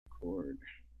Record.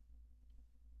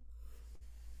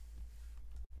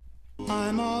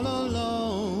 I'm all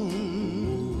alone,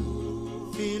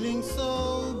 feeling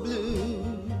so blue,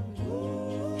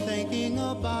 thinking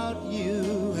about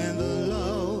you and the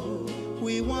love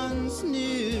we once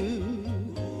knew.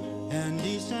 And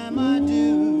each time I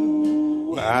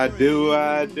do, I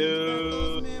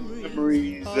do.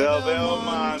 Memories of El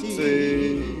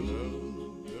Monte.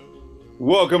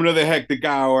 Welcome to the Hectic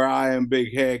Hour. I am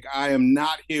Big Hec. I am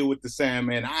not here with the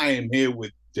Sandman. I am here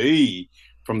with D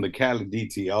from the Cali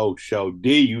DTO Show.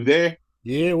 D, you there?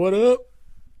 Yeah, what up?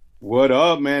 What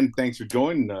up, man? Thanks for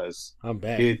joining us. I'm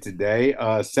back here today.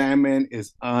 Sandman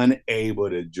is unable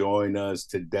to join us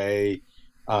today.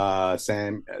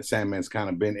 Sandman's kind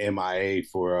of been MIA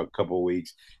for a couple of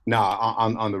weeks. Nah,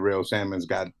 on the real, Sandman's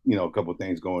got a couple of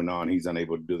things going on. He's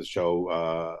unable to do the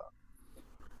show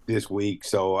this week,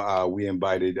 so we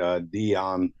invited D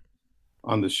on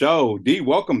the show. D,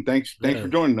 welcome. Thanks for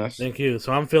joining us. Thank you.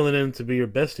 So I'm filling in to be your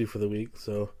bestie for the week.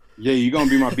 So yeah, you're gonna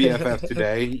be my BFF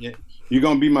today. You're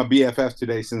gonna be my BFF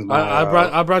today since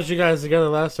I brought you guys together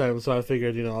last time, so I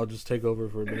figured I'll just take over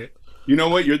for a minute. You know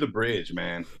what? You're the bridge,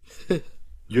 man.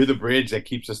 You're the bridge that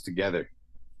keeps us together.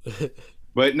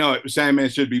 But no, Sandman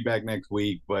should be back next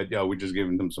week. But we're just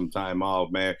giving them some time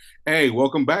off, man. Hey,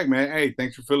 welcome back, man. Hey,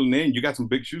 thanks for filling in. You got some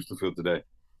big shoes to fill today.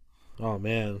 Oh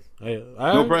man,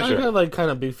 no pressure. I got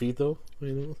kind of big feet though.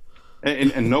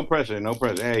 And no pressure, no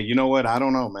pressure. Hey, you know what? I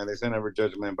don't know, man. They say never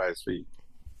judge a man by his feet.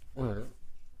 Right.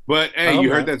 But hey,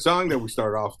 you heard that song that we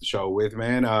started off the show with,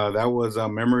 man. That was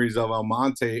Memories of El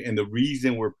Monte, and the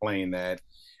reason we're playing that,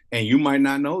 and you might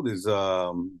not know this,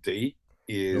 D,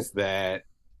 is that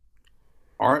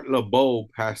Art LeBeau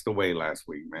passed away last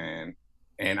week, man.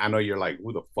 And I know you're like,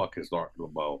 who the fuck is Art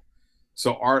LeBeau?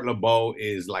 So Art LeBeau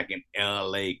is like an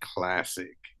LA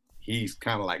classic. He's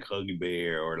kind of like Huggy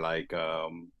Bear, or like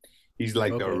he's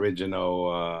like the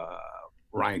original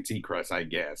Ryan Seacrest, I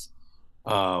guess.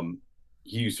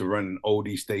 He used to run an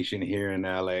oldie station here in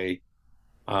LA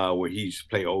where he used to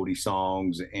play oldie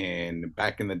songs. And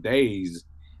back in the days,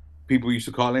 people used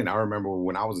to call in. I remember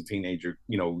when I was a teenager,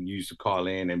 you used to call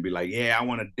in and be like, yeah, I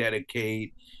want to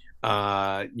dedicate,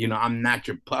 I'm Not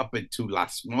Your Puppet to La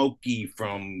Smokey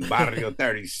from Barrio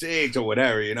 36 or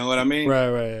whatever. You know what I mean?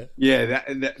 Right. Yeah,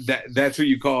 that's who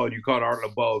you called. You called Art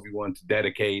LeBeau if you wanted to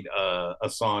dedicate a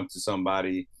song to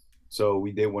somebody. So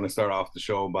we did want to start off the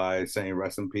show by saying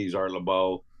rest in peace, Art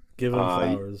LeBeau. Give him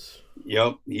flowers.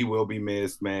 Yep, he will be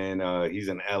missed, man. He's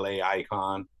an LA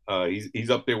icon. He's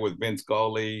up there with Vince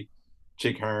Scully,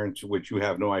 Chick Hearn, which you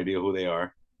have no idea who they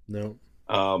are. No.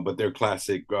 But they're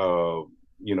classic,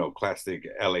 classic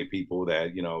LA people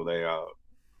that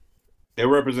they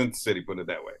represent the city. Put it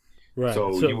that way. Right.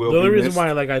 So the you will. only be reason missed. why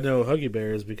I know Huggy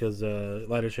Bear is because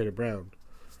Lighter Shade of Brown.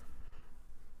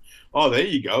 Oh, there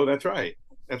you go. That's right.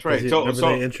 That's right.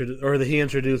 He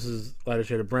introduces Lighter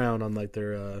Shade of Brown on like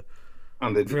their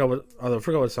I forgot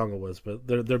what song it was, but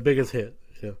their biggest hit.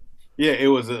 Yeah. Yeah, it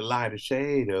was a Lighter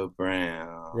Shade of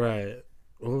Brown. Right.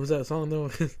 What was that song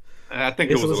though? I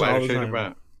think it was a Lighter Shade of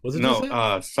Brown. Was it?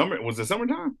 No, summer. Was it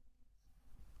summertime?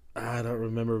 I don't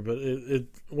remember, but it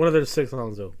one of their 6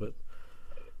 songs though. But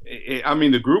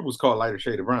the group was called Lighter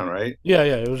Shade of Brown, right? Yeah.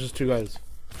 It was just 2 guys.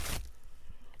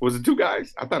 Was it 2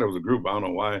 guys? I thought it was a group. I don't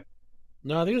know why.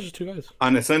 No, I think it was just 2 guys.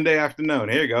 On a Sunday afternoon.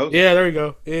 Here it goes. Yeah, there you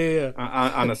go. Yeah.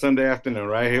 On a Sunday afternoon,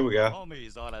 right? Here we go.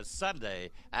 Homies on a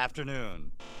Sunday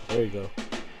afternoon. There you go.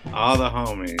 All the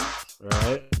homies.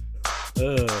 Right.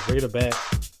 Bring it back.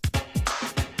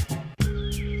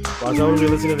 Watch, I'm going to be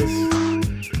listening to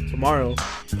this tomorrow.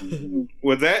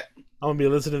 What's that? I'm going to be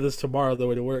listening to this tomorrow on the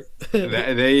way to work.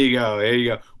 There you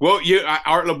go. Well,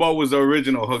 Art LeBeau was the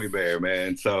original Huggy Bear,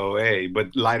 man. So, hey,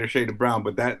 but Lighter Shade of Brown.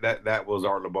 But that was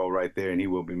Art LeBeau right there, and he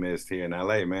will be missed here in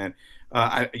L.A., man.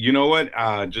 You know what?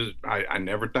 I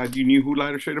never thought you knew who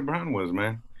Lighter Shade of Brown was,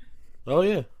 man. Oh,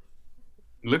 yeah.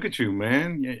 Look at you,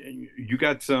 man. You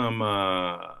got some...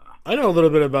 I know a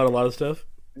little bit about a lot of stuff.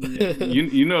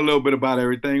 you know a little bit about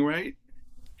everything, right?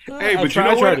 Hey, but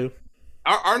I try to.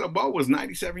 Art LeBeau was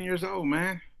 97 years old,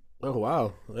 man. Oh,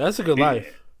 wow. That's a good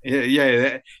life.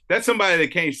 Yeah. That's somebody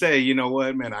that can't say, you know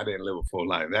what, man, I didn't live a full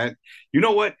life. You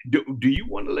know what? Do you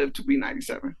want to live to be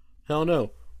 97? Hell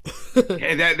no.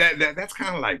 Hey, that's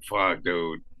kind of like, fuck,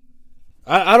 dude.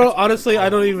 I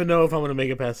don't even know if I'm going to make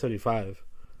it past 75.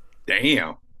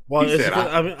 Damn. Well,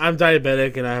 I'm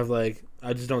diabetic and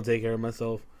I just don't take care of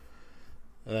myself.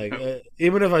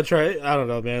 Even if I try, I don't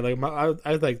know, man.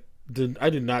 I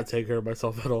do not take care of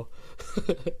myself at all.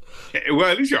 Well,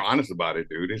 at least you're honest about it,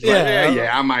 dude. It's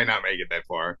I might not make it that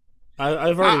far.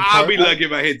 I've already. I'll be lucky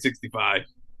if I hit 65.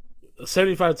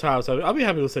 75 tops. I'll be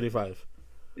happy with 75.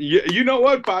 You know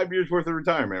what? 5 years worth of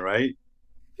retirement, right?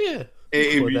 Yeah.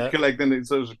 If you collect the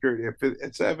Social Security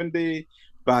at 70,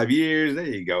 5 years, there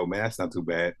you go, man. That's not too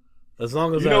bad. As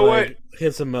long as you I know like what?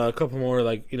 hit some couple more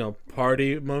like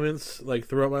party moments like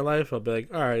throughout my life, I'll be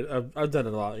like, all right, I've done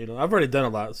it a lot. I've already done a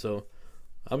lot, so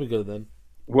I'll be good then.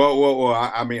 Well.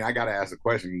 I mean, I gotta ask a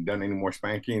question. You done any more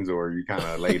spankings, or you kind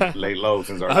of laid low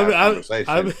since our last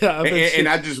conversation? And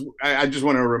I just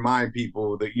want to remind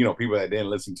people that people that didn't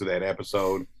listen to that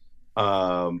episode,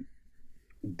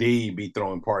 D be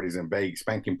throwing parties in Vegas,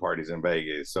 spanking parties in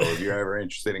Vegas. So if you're ever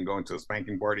interested in going to a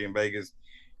spanking party in Vegas,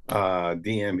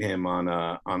 DM him on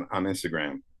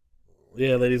Instagram.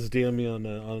 Yeah, ladies, DM me on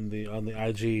the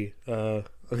IG.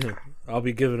 I'll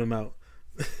be giving them out.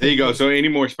 There you go. So any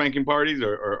more spanking parties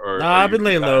or nah, I've been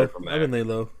laying low. I've been laying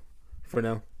low for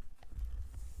now.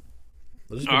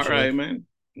 All right, man.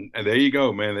 There you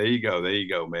go, man. There you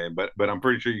go, man. But I'm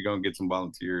pretty sure you're gonna get some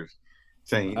volunteers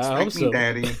saying spank me,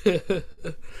 daddy.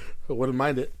 Wouldn't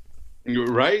mind it. You're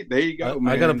right. There you go,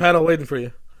 man. I got a paddle waiting for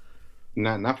you.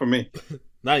 Not for me.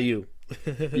 Not you.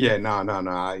 Yeah, no.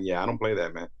 Yeah, I don't play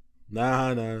that, man.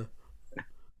 Nah.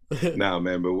 No,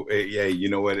 man, but yeah, you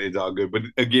know what? It's all good. But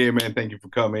again, man, thank you for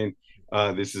coming.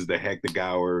 This is the Hectic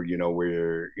Hour.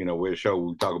 We're a show.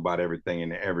 We talk about everything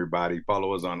and everybody.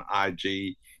 Follow us on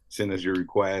IG. Send us your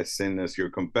requests. Send us your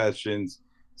confessions.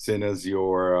 Send us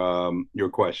your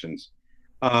questions.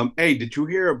 Hey, did you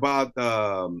hear about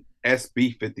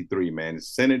SB 53, man?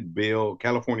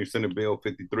 California Senate Bill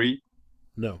 53.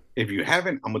 No. If you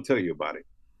haven't, I'm gonna tell you about it.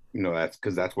 That's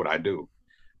because that's what I do.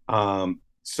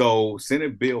 So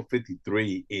Senate Bill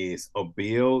 53 is a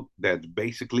bill that's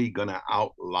basically going to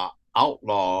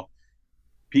outlaw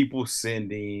people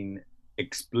sending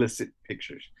explicit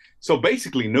pictures. So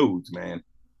basically nudes, man.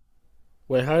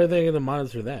 Wait, how are they going to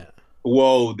monitor that?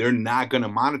 Well, they're not going to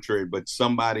monitor it, but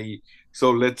somebody.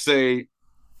 So let's say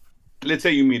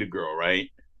you meet a girl, right?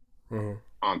 Mm-hmm.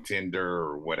 On Tinder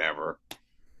or whatever.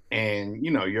 And,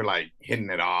 you're like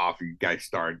hitting it off. You guys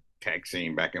start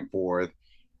texting back and forth.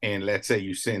 And let's say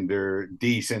D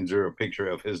sends her a picture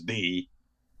of his D,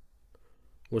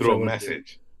 throw a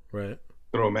message. Right.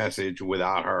 Throw a message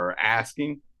without her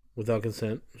asking. Without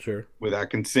consent, sure.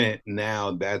 Without consent,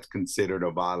 now that's considered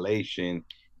a violation,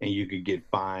 and you could get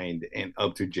fined and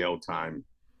up to jail time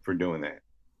for doing that.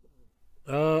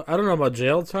 I don't know about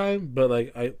jail time, but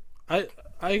like I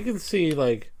can see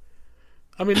like,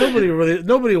 I mean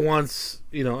nobody wants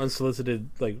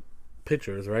unsolicited like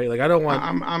pictures, right? Like I don't want.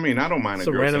 I don't mind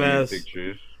some random ass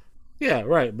pictures. Yeah,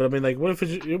 right. But I mean, like, what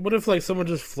if like someone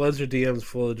just floods your DMs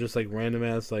full of just like random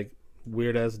ass like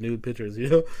weird ass nude pictures?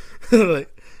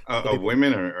 Like of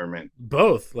women or men?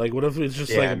 Both. Like, what if it's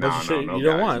just like a bunch of shit you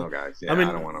don't want? No guys. Yeah, I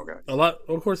don't want no guys. A lot,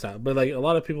 of course not. But like a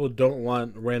lot of people don't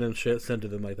want random shit sent to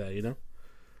them like that.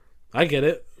 I get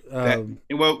it.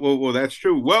 Well, that's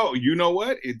true. Well, you know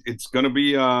what? It's going to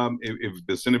be if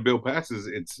the Senate bill passes,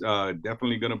 it's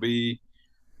definitely going to be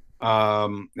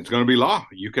it's going to be law.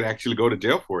 You could actually go to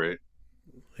jail for it.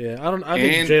 Yeah, I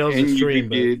think jail's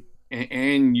extreme,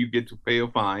 and you get to pay a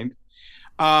fine.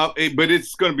 But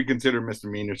it's going to be considered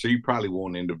misdemeanor, so you probably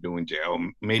won't end up doing jail.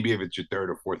 Maybe if it's your third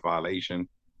or fourth violation.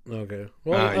 Okay.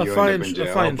 Well, a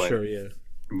fine, sure, yeah.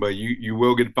 But you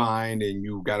will get fined, and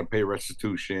you got to pay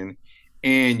restitution.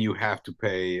 And you have to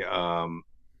pay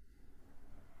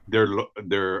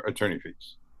their attorney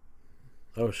fees.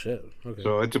 Oh shit! Okay.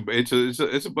 So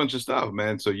it's a bunch of stuff,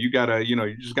 man. So you gotta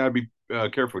you just gotta be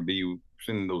careful. Do you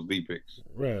send those D pics?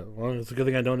 Right. Well, it's a good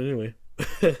thing I don't anyway.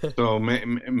 So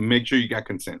make sure you got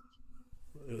consent.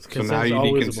 So now you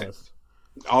need consent.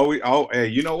 Hey,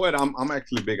 you know what? I'm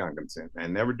actually big on consent,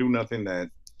 and never do nothing that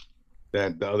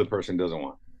the other person doesn't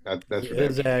want. That's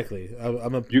exactly.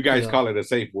 You guys call it a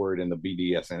safe word in the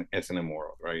BDSM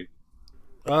world, right?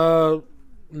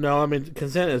 No. I mean,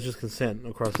 consent is just consent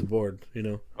across the board.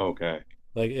 Okay.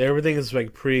 Like everything is like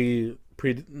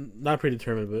not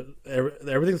predetermined, but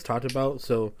everything's talked about.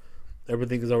 So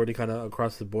everything is already kind of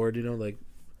across the board. Like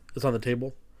it's on the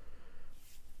table.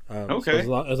 Okay.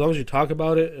 So as long as you talk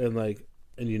about it and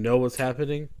you know what's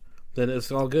happening, then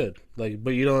it's all good. Like,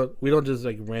 but we don't just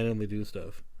like randomly do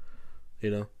stuff.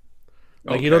 Like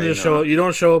okay, you don't just show up. You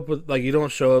don't show up with like you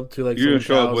don't show up to like. You don't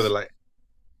show up with a like.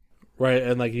 Right,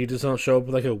 and like you just don't show up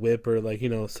with like a whip or like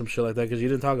some shit like that because you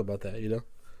didn't talk about that.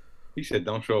 He said,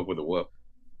 "Don't show up with a whip."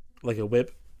 Like a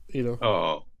whip,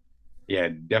 Oh, yeah,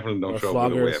 definitely don't show up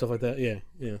with a whip and stuff like that.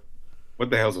 Yeah. What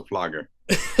the hell's a flogger?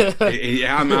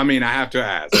 I mean, I have to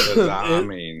ask. I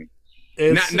mean,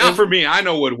 not for me. I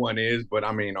know what one is, but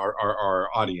I mean, our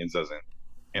audience doesn't,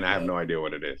 and I have no idea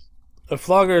what it is. A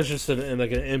flogger is just like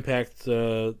an impact,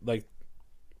 like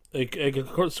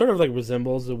it sort of like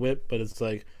resembles a whip, but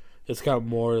it's got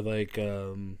more like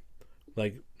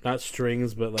not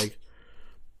strings, but like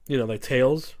like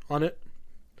tails on it.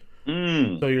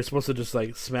 Mm. So you're supposed to just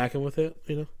like smack him with it.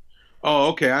 Oh,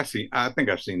 okay. I see. I think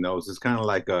I've seen those. It's kind of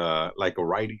like a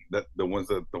riding the ones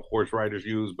that the horse riders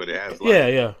use, but it has like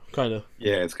Yeah, kind of.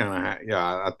 yeah, it's kind of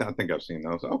yeah. I think I've seen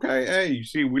those. Okay, hey, you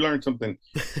see, we learned something.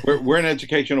 We're an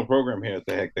educational program here at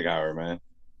the Hectic Hour, man.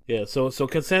 Yeah, so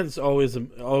consent's always a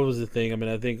thing. I mean,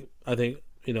 I think I think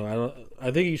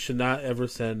you should not ever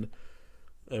send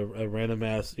a random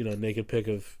ass naked pic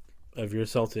of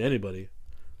yourself to anybody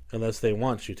unless they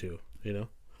want you to.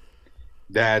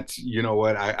 That you know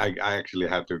what I actually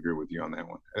have to agree with you on that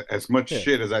one. As much Yeah.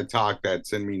 shit as I talk that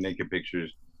send me naked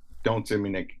pictures, don't send me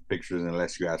naked pictures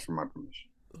unless you ask for my permission.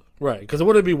 Right, because it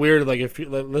wouldn't be weird like if you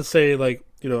let's say like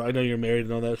I know you're married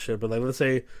and all that shit, but like let's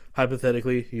say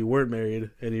hypothetically you weren't married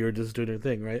and you were just doing your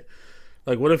thing, right?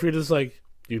 Like what if you're just like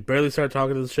you barely start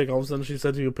talking to this chick, all of a sudden she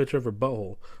sends you a picture of her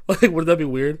butthole? Like would that be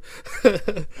weird?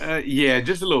 Yeah,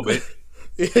 just a little bit.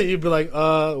 Yeah, you'd be like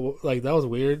that was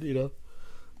weird.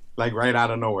 Like right out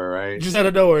of nowhere, right? Just out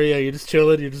of nowhere, yeah. You're just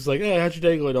chilling. You're just like, hey, how's your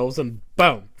day going? All of a sudden,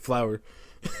 boom, flower.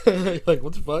 Like,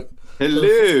 what the fuck?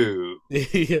 Hello.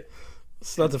 Yeah.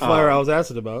 It's not the flower I was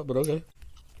asking about, but okay.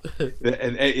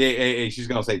 And hey, she's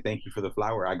gonna say thank you for the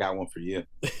flower. I got one for you.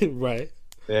 Right.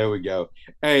 There we go.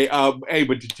 Hey,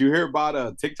 but did you hear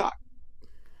about TikTok?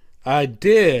 I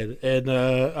did, and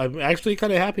I'm actually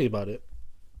kind of happy about it.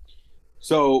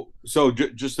 So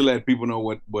just to let people know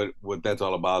what that's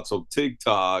all about. So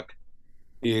TikTok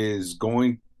is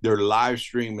their live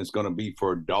stream is going to be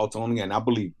for adults only, and I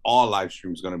believe all live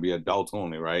streams going to be adults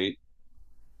only, right?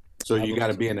 So you got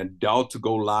to be an adult to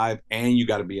go live, and you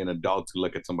got to be an adult to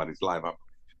look at somebody's live.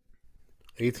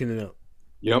 18 and up.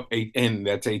 Yep, and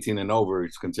that's 18 and over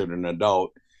is considered an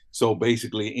adult. So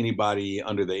basically, anybody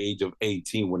under the age of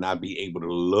 18 will not be able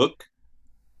to look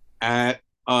at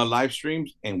live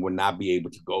streams and would not be able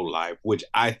to go live, which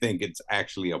I think it's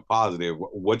actually a positive.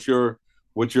 What's your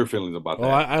feelings about that? Oh,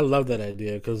 I love that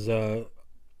idea because I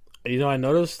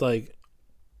noticed like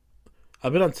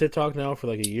I've been on TikTok now for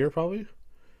like a year probably,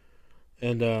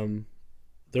 and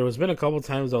there has been a couple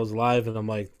times I was live and I'm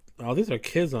like, oh, these are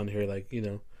kids on here, like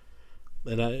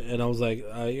and I was like,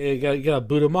 you gotta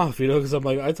boot them off, because I'm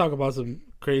like I talk about some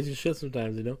crazy shit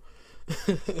sometimes,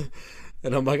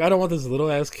 and I'm like I don't want this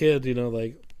little ass kid,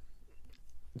 like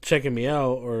checking me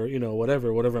out or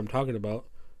whatever I'm talking about,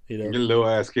 Your little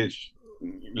ass kid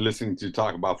listening to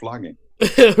talk about flogging.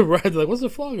 Right, like what's a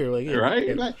flogger, like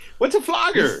right, like what's a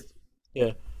flogger?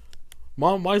 Yeah,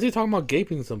 Mom, why is he talking about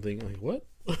gaping something? Like what?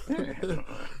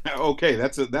 Okay,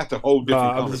 that's a whole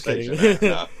different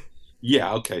conversation.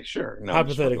 Yeah, okay, sure. No,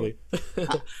 hypothetically,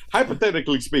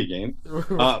 hypothetically speaking,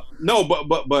 no,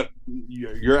 but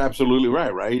you're absolutely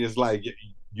right. It's like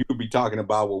you could be talking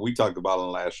about what we talked about on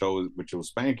the last show, which was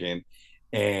spanking,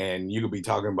 and you could be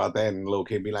talking about that, and the little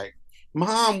kid be like,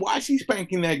 "Mom, why is she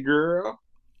spanking that girl?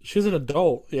 She's an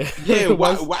adult." Yeah, yeah.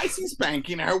 Why is she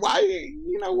spanking her? Why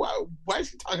is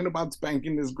she talking about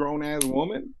spanking this grown ass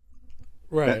woman?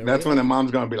 Right. That's when the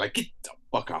mom's gonna be like, "Get the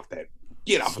fuck off that."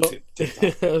 Get off of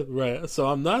TikTok. Right. So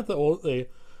I'm not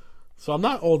So I'm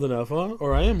not old enough, huh?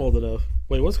 Or I am old enough.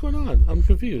 Wait, what's going on? I'm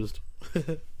confused.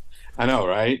 I know,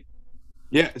 right?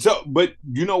 Yeah. So, but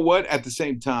you know what? At the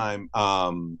same time,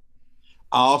 I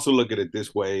also look at it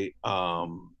this way.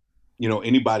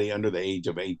 Anybody under the age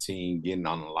of 18 getting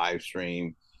on a live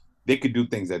stream, they could do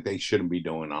things that they shouldn't be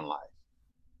doing on live.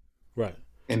 Right.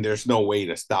 And there's no way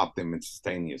to stop them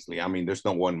instantaneously. I mean, there's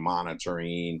no one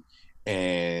monitoring,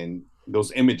 and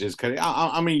those images could,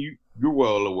 you're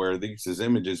well aware these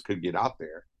images could get out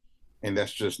there, and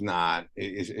that's just not,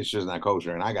 it's just not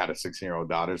kosher. And I got a 16-year-old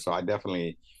daughter, so I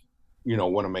definitely,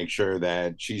 want to make sure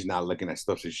that she's not looking at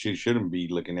stuff that she shouldn't be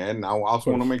looking at. And I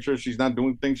also want to make sure she's not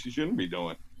doing things she shouldn't be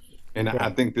doing. And right. I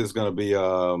think this is going to be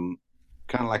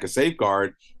kind of like a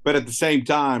safeguard, but at the same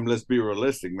time, let's be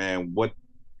realistic, man.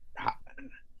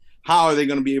 How are they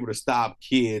going to be able to stop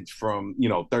kids from,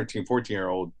 13,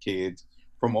 14-year-old kids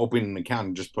from opening an account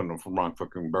and just putting them from wrong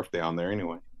fucking birthday on there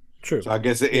anyway? True. So I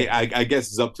guess I guess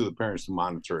it's up to the parents to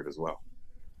monitor it as well.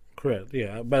 Correct.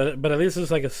 Yeah, but at least it's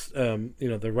like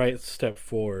the right step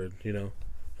forward, in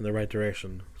the right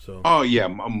direction. So. Oh yeah,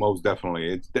 most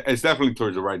definitely. It's definitely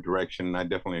towards the right direction, and I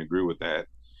definitely agree with that.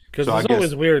 Because it's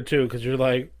always weird too, because you're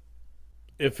like,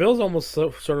 it feels almost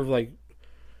sort of like,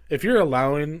 if you're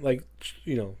allowing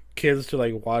kids to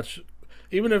like watch.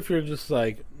 Even if you're just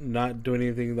like not doing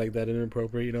anything like that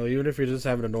inappropriate, even if you're just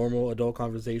having a normal adult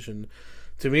conversation,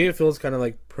 to me it feels kind of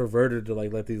like perverted to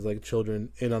like let these like children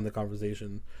in on the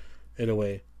conversation in a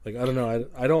way. Like I don't know,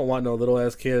 I don't want no little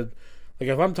ass kid. Like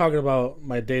if I'm talking about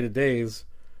my day to days,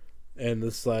 and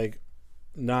it's like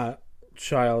not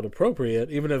child appropriate,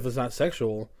 even if it's not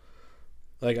sexual.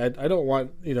 Like I don't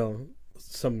want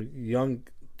some young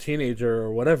teenager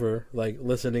or whatever like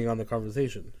listening on the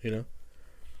conversation.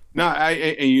 No,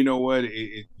 and you know what?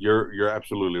 You're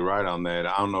absolutely right on that.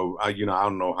 I don't know, I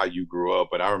don't know how you grew up,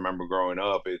 but I remember growing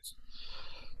up.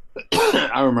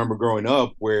 I remember growing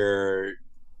up where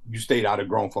you stayed out of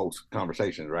grown folks'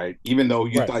 conversations, right? Even though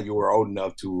you thought you were old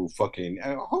enough to fucking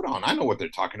hold on, I know what they're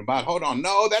talking about. Hold on,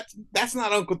 no, that's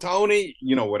not Uncle Tony.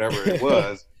 Whatever it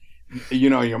was.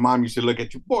 Your mom used to look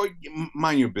at you, boy,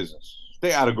 mind your business.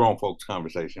 Stay out of grown folks'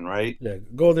 conversation, right? Yeah,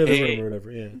 go in the other room or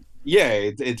whatever. Yeah. Yeah,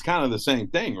 it's kind of the same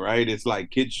thing, right? It's like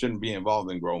kids shouldn't be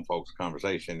involved in grown folks'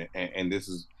 conversation, and this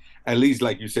is at least,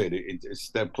 like you said, it's a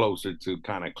step closer to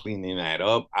kind of cleaning that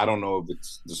up. I don't know if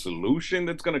it's the solution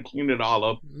that's going to clean it all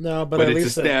up. No, but at it's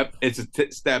least a step. It's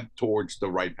a step towards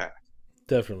the right path.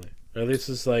 Definitely. At least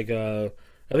it's like at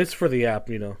least for the app,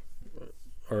 or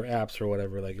apps or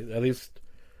whatever. Like at least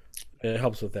it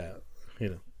helps with that,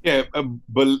 Yeah,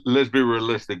 but let's be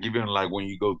realistic. Even like when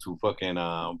you go to fucking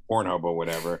Pornhub or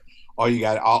whatever,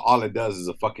 all it does is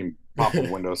a fucking pop-up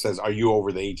window that says, "Are you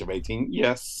over the age of 18?"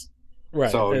 Yes.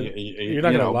 Right. So you're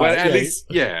not gonna lie. But at least,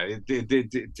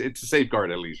 it's a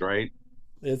safeguard at least, right?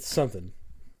 It's something.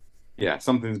 Yeah,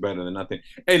 something's better than nothing.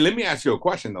 Hey, let me ask you a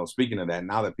question though. Speaking of that,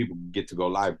 now that people get to go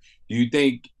live, do you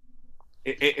think,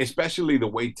 especially the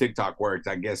way TikTok works,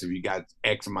 I guess if you got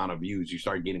X amount of views, you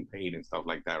start getting paid and stuff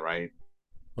like that, right?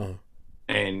 Uh-huh.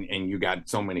 And you got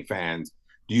so many fans.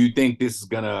 Do you think this is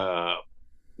gonna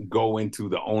go into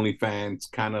the OnlyFans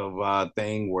kind of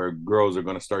thing where girls are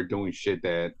gonna start doing shit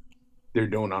that they're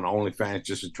doing on OnlyFans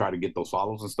just to try to get those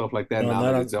follows and stuff like that? No, now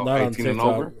that it's 18 and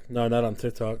over? No, not on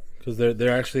TikTok, because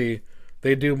they're actually,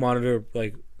 they do monitor.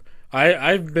 Like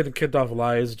I've been kicked off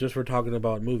lives just for talking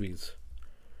about movies.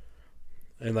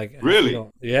 And like, really,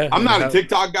 yeah, I'm not a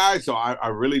TikTok guy, so I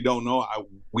really don't know.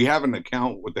 We have an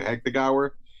account with the Hectic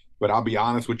Hour, but I'll be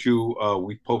honest with you,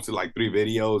 we posted like 3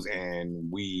 videos,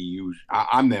 and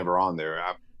I'm never on there.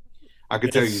 I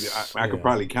could tell you, I could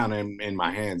probably count in my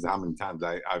hands how many times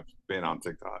I've been on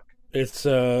TikTok. It's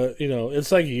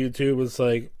it's like YouTube. It's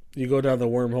like you go down the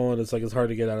wormhole, and it's like it's hard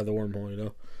to get out of the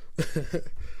wormhole.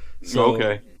 So,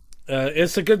 okay,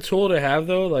 it's a good tool to have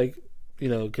though, like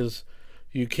because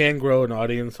you can grow an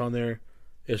audience on there.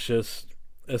 It's just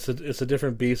it's a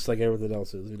different beast, like everything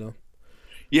else is.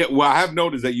 Yeah, well, I have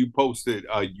noticed that you posted,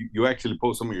 you actually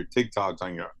post some of your TikToks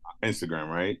on your Instagram,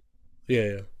 right?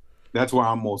 Yeah. That's where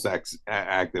I'm most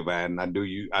active at, and I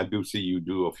do see you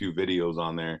do a few videos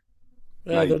on there.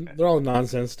 Yeah, they're all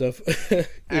nonsense stuff.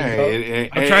 I'm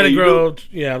trying to grow.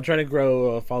 Yeah, I'm trying to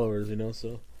grow followers.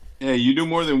 So. Yeah, you do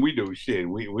more than we do. Shit,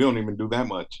 we don't even do that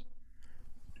much.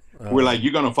 We're like,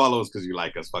 you're gonna follow us because you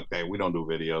like us. Fuck that. We don't do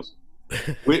videos,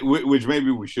 which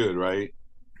maybe we should, right?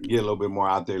 Get a little bit more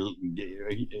out there, be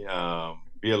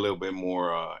a little bit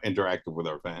more interactive with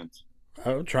our fans.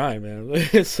 I'm trying, man.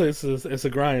 It's a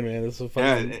grind, man. It's a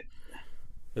fucking,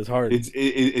 it's hard.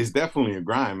 It's definitely a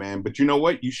grind, man. But you know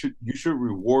what? You should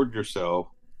reward yourself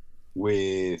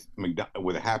with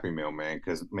a Happy Meal, man,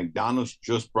 because McDonald's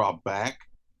just brought back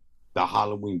the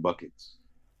Halloween buckets.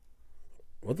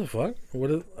 What the fuck?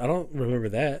 I don't remember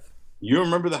that. You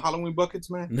remember the Halloween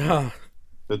buckets, man? Nah.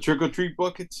 The trick or treat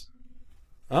buckets.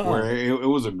 Where it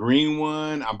was a green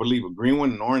one, I believe, a green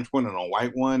one, an orange one, and a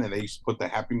white one, and they used to put the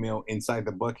Happy Meal inside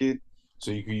the bucket,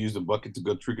 so you could use the bucket to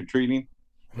go trick or treating.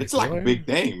 It's like a big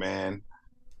thing, man.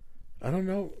 I don't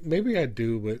know. Maybe I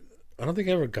do, but I don't think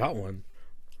I ever got one.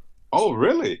 Oh,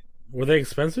 really? Were they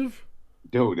expensive?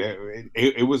 Dude,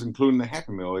 it was including the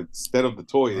Happy Meal instead of the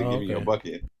toy. They give you a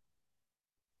bucket.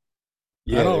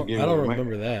 Yeah, I don't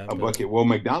remember that. A bucket. Well,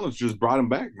 McDonald's just brought them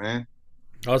back, man.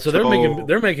 Oh, so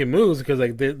they're making moves because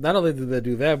like not only did they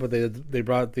do that, but they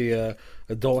brought the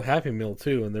adult Happy Meal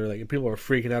too, and they're like people are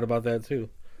freaking out about that too.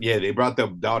 Yeah, they brought the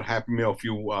adult Happy Meal a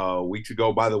few weeks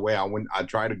ago. By the way, I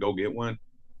tried to go get one,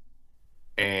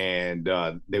 and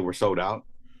they were sold out.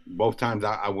 Both times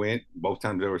I went, both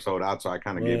times they were sold out, so I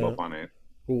kind of gave up on it.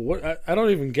 What? I don't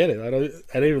even get it. I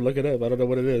didn't even look it up. I don't know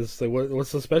what it is. Like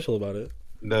what's so special about it?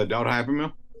 The adult Happy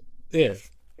Meal? Yeah.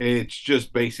 It's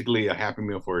just basically a Happy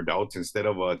Meal for adults. Instead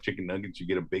of a chicken nuggets, you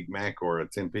get a Big Mac or a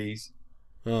 10-piece.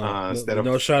 Instead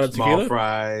of shot of small tequila?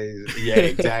 Fries. Yeah,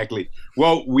 exactly.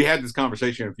 Well, we had this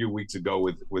conversation a few weeks ago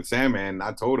with Sandman, and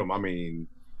I told him, I mean,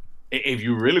 if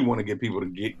you really want to get people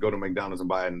to go to McDonald's and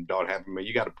buy an adult Happy Meal,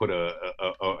 you got to put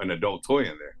an adult toy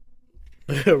in there.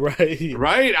 Right.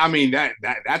 Right? I mean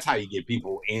that's how you get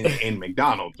people in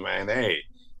McDonald's, man. Hey,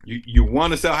 you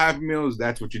want to sell Happy Meals?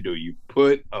 That's what you do. You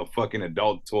put a fucking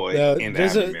adult toy Now, in the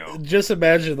Happy Meal. just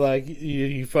imagine like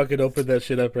you fucking open that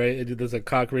shit up, right? And there's a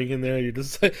cock ring in there. You're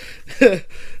just like,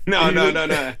 No, no, no,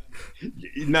 no.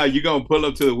 No, you're gonna pull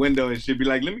up to the window and she'll be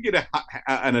like, "Let me get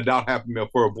an adult Happy Meal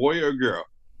for a boy or a girl."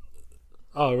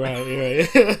 Oh right,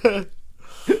 right.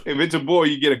 If it's a boy,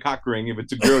 you get a cock ring. If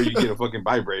it's a girl, you get a fucking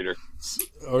vibrator.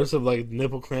 Or some like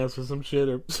nipple clamps or some shit.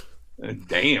 Or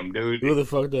Damn, dude. who the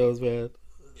fuck knows, man?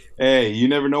 Hey, you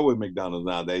never know with McDonald's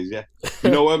nowadays. Yeah,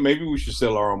 you know what? Maybe we should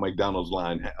sell our own McDonald's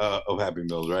line of Happy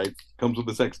Meals. Right? Comes with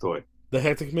a sex toy. The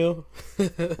hectic meal.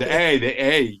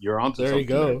 Hey, you're onto there something, you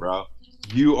go, there, bro.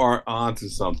 You are onto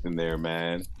something there,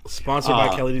 man. Sponsored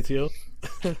by Cali DTO.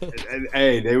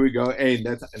 Hey, there we go. Hey,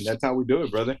 that's how we do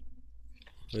it, brother.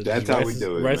 That's how we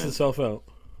do it. Writes itself out.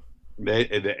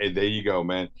 There you go,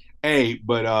 man. Hey,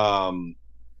 but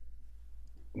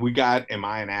we got "Am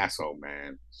I an Asshole,"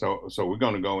 man? So we're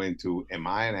gonna go into "Am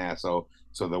I an Asshole?"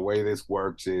 So the way this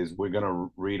works is we're gonna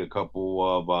read a couple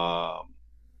of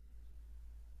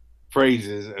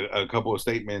phrases, a couple of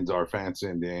statements our fans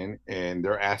send in, and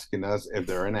they're asking us if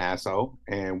they're an asshole,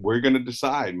 and we're gonna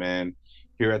decide, man.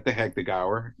 Here at the Hectic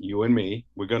Hour, you and me,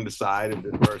 we're gonna decide if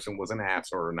this person was an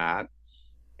asshole or not.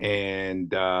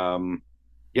 And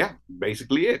yeah,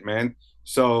 basically it, man.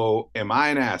 So am I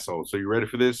an asshole? So you ready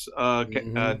for this,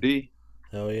 D?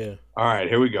 Hell yeah. All right,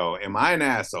 here we go. Am I an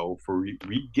asshole for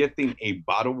re-gifting a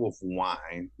bottle of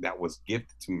wine that was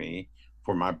gifted to me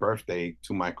for my birthday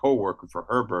to my coworker for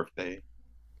her birthday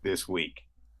this week?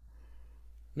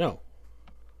 No.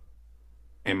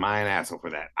 Am I an asshole for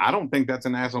that? I don't think that's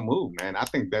an asshole move, man. I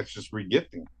think that's just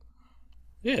re-gifting.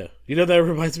 Yeah, you know that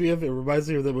reminds me of? It reminds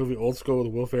me of the movie Old School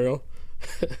with Will Ferrell.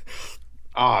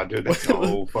 Oh, dude, that's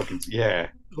so fucking yeah.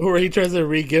 Where he tries to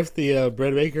re-gift the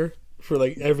bread maker for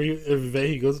like every event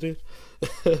he goes to.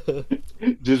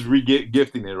 Just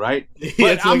re-gifting it, right? Yeah,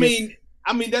 but I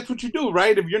mean, that's what you do,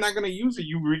 right? If you're not gonna use it,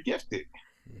 you re-gift it.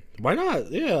 Why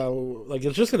not? Yeah, like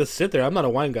it's just gonna sit there. I'm not a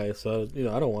wine guy, so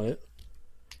I don't want it.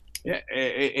 Yeah,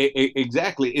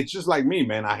 exactly. It's just like me,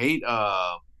 man. I hate.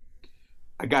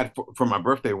 I got for my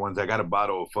birthday ones. I got a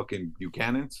bottle of fucking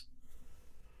Buchanan's.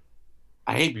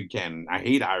 I hate Buchanan. I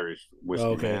hate Irish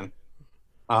whiskey, man.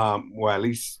 Well, at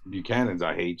least Buchanan's.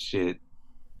 I hate shit.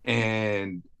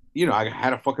 And I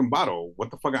had a fucking bottle. What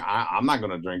the fuck? I'm not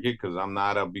gonna drink it because I'm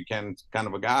not a Buchanan kind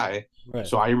of a guy. Right.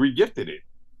 So I regifted it.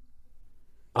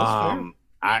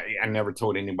 I never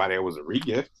told anybody it was a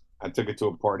regift. I took it to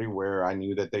a party where I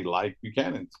knew that they liked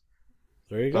Buchanan's.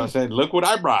 There you go. I said, "Look what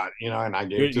I brought," and I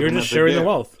gave it to them. You're just sharing the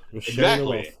wealth.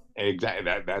 Exactly.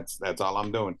 That's all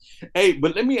I'm doing. Hey,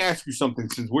 but let me ask you something.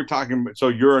 Since we're talking, so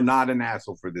you're not an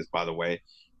asshole for this, by the way.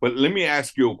 But let me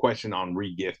ask you a question on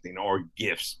regifting or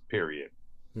gifts, period.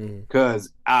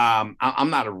 Because I'm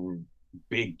not a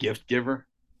big gift giver.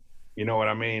 You know what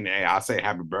I mean? Hey, I'll say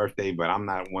happy birthday, but I'm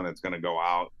not one that's gonna go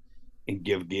out and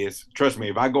give gifts. Trust me,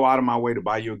 if I go out of my way to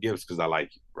buy you a gift, because I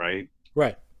like you, right?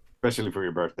 Right. Especially for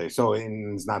your birthday. So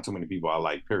and it's not too many people I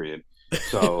like, period.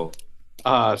 So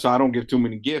so I don't give too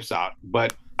many gifts out.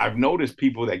 But I've noticed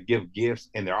people that give gifts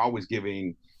and they're always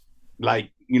giving, like,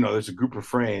 there's a group of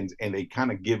friends and they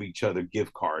kind of give each other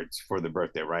gift cards for the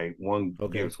birthday, right? One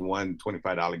gives one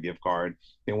 $25 gift card.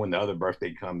 Then when the other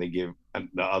birthday comes, they give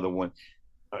the other one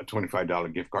a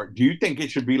 $25 gift card. Do you think it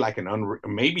should be like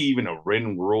maybe even a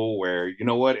written rule where, you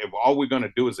know what, if all we're going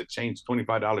to do is exchange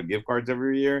 $25 gift cards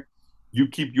every year, you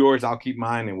keep yours, I'll keep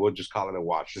mine, and we'll just call it a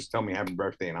wash. Just tell me happy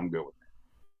birthday, and I'm good with it.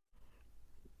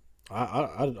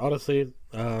 I honestly,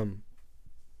 I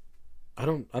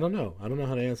don't know. I don't know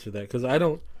how to answer that because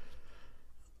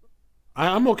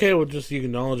I'm okay with just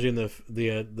acknowledging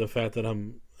the fact that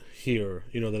I'm here.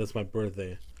 That it's my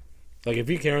birthday. Like if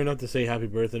you care enough to say happy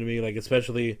birthday to me, like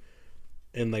especially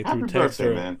in like through text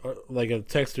or like a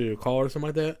text or a call or something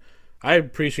like that, I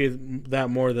appreciate that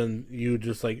more than you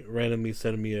just like randomly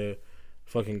sending me a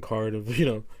fucking card of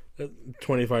a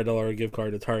 $25 gift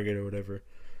card to Target or whatever.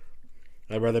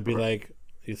 I'd rather be like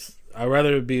I'd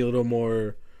rather it be a little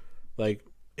more like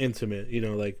intimate,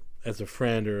 like as a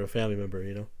friend or a family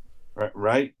member,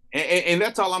 Right. And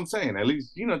that's all I'm saying. At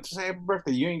least to say happy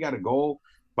birthday, you ain't got to go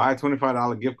buy a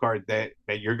 $25 gift card that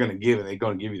you're gonna give, and they're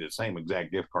gonna give you the same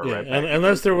exact gift card right back.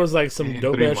 Unless there was like some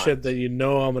dope ass shit that I'm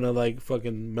gonna like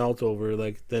fucking melt over,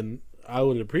 like then I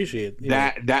would appreciate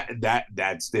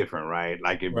that's different, right?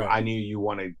 Like if I knew you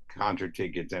wanted concert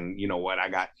tickets, and you know what I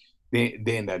got,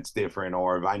 then that's different.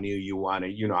 Or if I knew you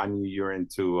wanted, I knew you're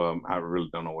into, I really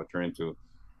don't know what you're into,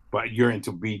 but you're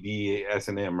into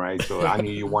BDSM, right? So I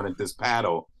knew you wanted this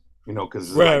paddle, you know, because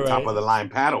it's Right, like top right, of the line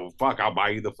paddle. Fuck, I'll buy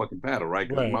you the fucking paddle, right?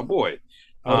 Because right. my boy.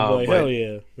 I would have been like, But hell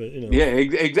yeah, but you know, yeah,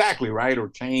 exactly, right? Or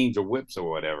chains or whips or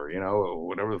whatever, you know, or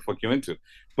whatever the fuck you're into.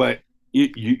 But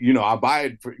you know, I buy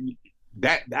it for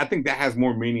that. I think that has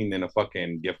more meaning than a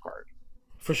fucking gift card.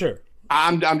 for sure.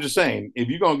 I'm just saying, if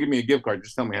you're gonna give me a gift card,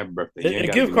 just tell me happy birthday. You ain't A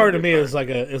gotta gift give me a card to gift me card.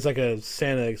 is like a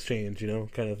Santa exchange, you know,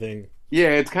 kind of thing. Yeah,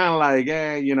 it's kind of like,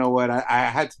 you know what? I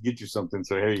had to get you something,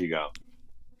 so here you go.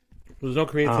 There's no Um,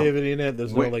 creativity in it.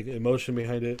 There's no when, like emotion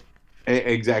behind it.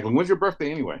 exactly. When's your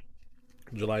birthday anyway?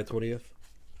 July 20th.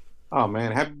 Oh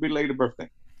man, happy belated birthday.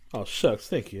 Oh shucks,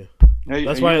 thank you. Hey,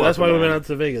 That's you're why welcome, we went man. out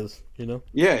to Vegas. You know.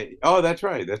 Yeah. Oh, that's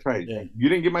right. That's right. Yeah. You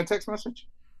didn't get my text message?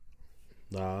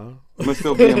 Nah. It must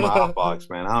still be in my hotbox,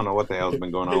 man. I don't know what the hell's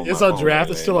been going on with It's my on phone draft.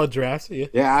 lately. It's still on draft. Yeah.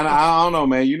 Yeah, I don't know,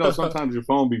 man. You know, sometimes your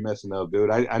phone be messing up,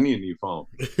 dude. I need a new phone.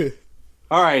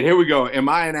 All right, here we go. Am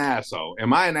I an asshole?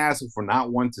 Am I an asshole for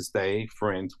not wanting to stay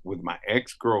friends with my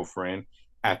ex-girlfriend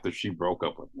after she broke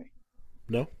up with me?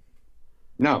 No.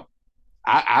 No.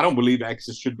 I don't believe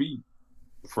exes should be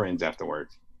friends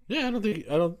afterwards. Yeah, I don't think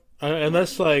I don't.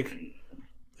 Unless like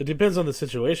it depends on the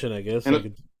situation, I guess. And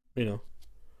Like, you know.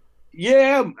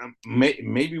 yeah,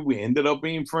 maybe we ended up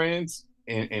being friends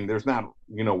and there's not,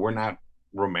 you know, we're not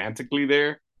romantically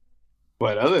there.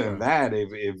 But other than Right. that,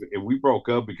 if we broke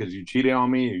up because you cheated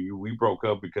on me, or we broke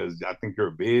up because I think you're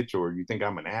a bitch, or you think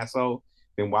I'm an asshole,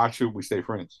 then why should we stay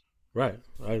friends? Right.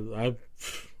 I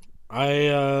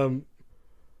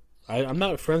I'm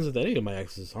not friends with any of my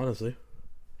exes, honestly.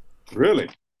 Really?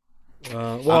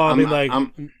 Well, I I'm mean, not. like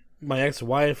I'm. my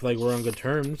ex-wife, like we're on good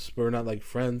terms, but we're not like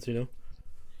friends, you know.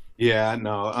 Yeah,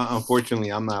 no.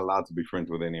 Unfortunately, I'm not allowed to be friends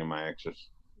with any of my exes.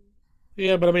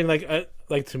 Yeah, but I mean,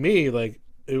 like to me,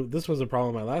 this was a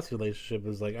problem in my last relationship.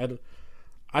 Is like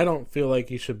I don't feel like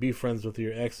you should be friends with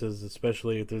your exes,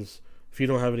 especially if you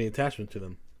don't have any attachment to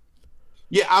them.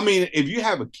 Yeah, I mean, if you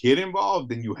have a kid involved,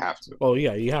 then you have to. Well,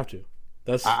 yeah, you have to.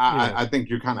 That's I think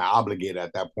you're kind of obligated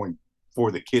at that point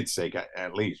for the kid's sake,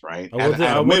 at least, right? I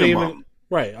At a wouldn't even minimum.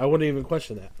 right. I wouldn't even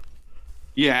question that.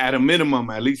 Yeah, at a minimum,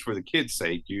 at least for the kid's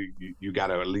sake, you got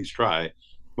to at least try.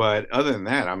 But other than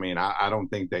that, I mean, I don't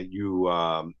think that you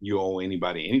owe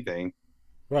anybody anything.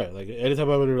 Right. Like anytime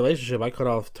I'm in a relationship, I cut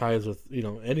off ties with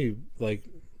any like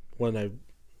when I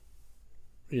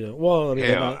well, I mean,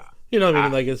 Hell, not, you know what I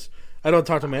mean? I, Like I don't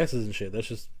talk to my exes and shit. That's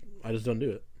just I just don't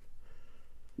do it.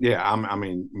 yeah, I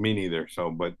mean, me neither. So,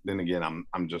 but then again,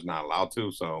 I'm just not allowed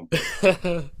to. So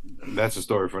that's a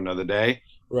story for another day.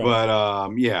 Right.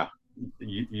 But yeah,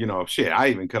 you know, shit. I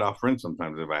even cut off friends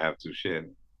sometimes if I have to. Shit,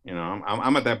 you know,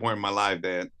 I'm at that point in my life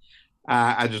that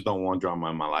I just don't want drama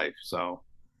in my life. So,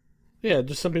 Yeah,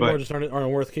 just some people but just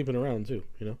aren't worth keeping around too.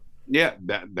 You know. yeah,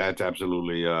 that's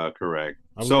absolutely correct.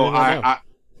 I'm So learning that I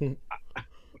now.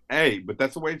 hey, but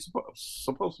that's the way it's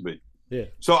supposed to be. Yeah.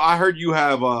 So I heard you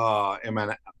have am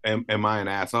I an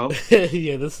asshole?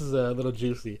 Yeah, this is a little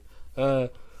juicy. And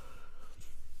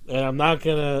I'm not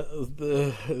gonna.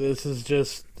 This is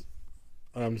just.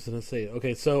 I'm just gonna say it.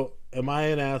 Okay, so am I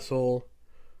an asshole?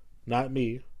 Not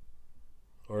me,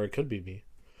 or it could be me.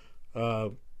 Uh,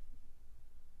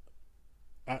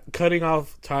 Cutting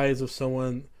off ties with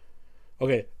someone.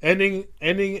 Okay, ending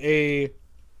a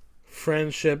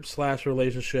friendship /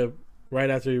 relationship right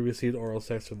after you received oral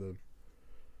sex from them.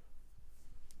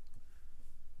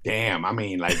 Damn, I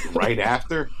mean, like right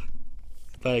after.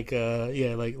 Like,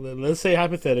 yeah, like let's say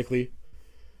hypothetically.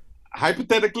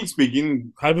 Hypothetically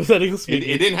speaking, Hypothetically it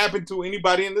speaking. didn't happen to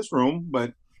anybody in this room,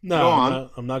 but No, go on.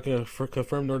 I'm not gonna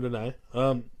confirm nor deny.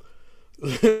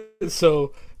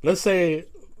 So let's say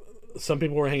some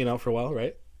people were hanging out for a while,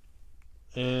 right?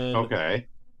 And Okay.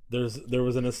 there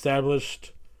was an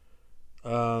established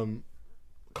there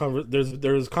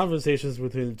was conversations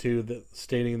between the two that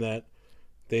stating that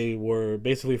they were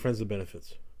basically friends with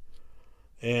benefits.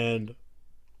 And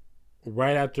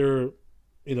right after,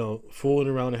 fooling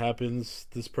around happens,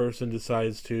 this person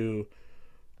decides to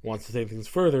wants to take things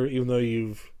further, even though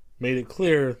you've made it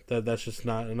clear that that's just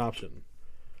not an option.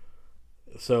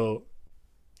 So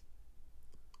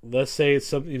let's say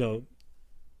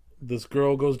this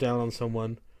girl goes down on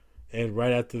someone, and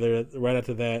right after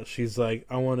that, she's like,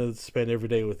 "I want to spend every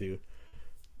day with you."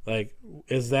 Like,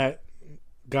 is that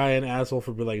guy an asshole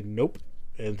for being like, "Nope,"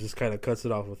 and just kind of cuts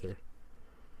it off with her?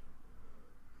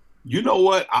 You know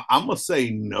what? I'm gonna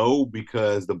say no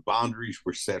because the boundaries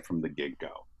were set from the get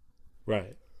go.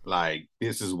 Right. Like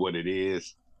this is what it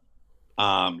is.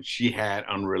 She had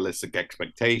unrealistic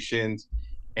expectations,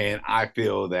 and I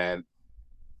feel that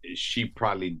she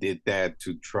probably did that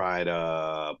to try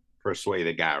to persuade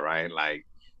a guy, right? Like,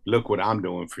 look what I'm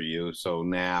doing for you. So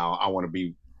now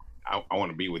I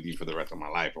want to be with you for the rest of my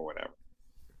life or whatever.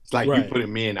 It's like you Right.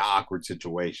 putting me in an awkward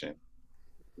situation.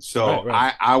 So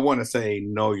Right. I want to say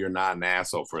no, you're not an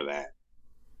asshole for that.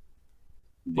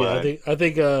 Yeah, But I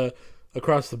think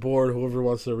across the board, whoever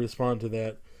wants to respond to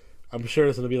that, I'm sure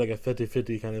it's going to be like a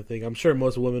 50-50 kind of thing. I'm sure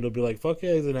most women will be like, fuck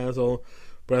yeah, he's an asshole.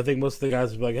 But I think most of the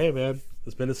guys will be like, hey, man,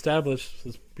 it's been established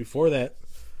since before that.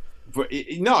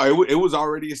 no, it was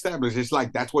already established. It's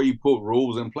like that's why you put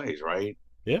rules in place, right?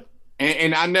 Yeah.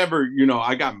 And I never,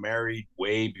 I got married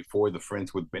way before the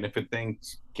friends with benefit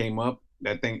things came up.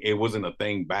 That thing, it wasn't a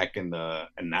thing back in the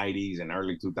 90s and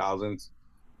early 2000s.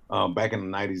 Back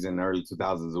in the 90s and early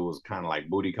 2000s, it was kind of like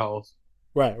booty calls.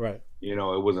 Right.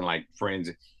 It wasn't like friends.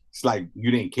 It's like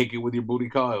you didn't kick it with your booty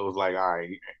call. It was like, all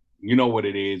right, you know what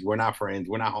it is. We're not friends.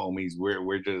 We're not homies.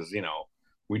 We're just,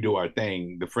 we do our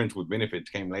thing. The friends with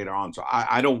benefits came later on. So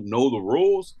I don't know the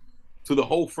rules to the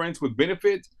whole friends with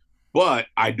benefits, but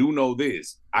I do know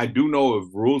this. I do know if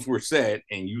rules were set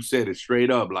and you said it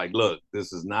straight up, like, look,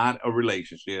 this is not a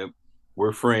relationship.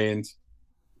 We're friends.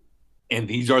 And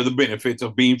these are the benefits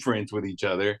of being friends with each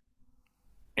other.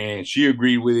 And she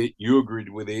agreed with it. You agreed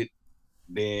with it.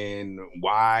 Then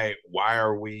why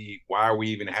are we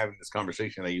even having this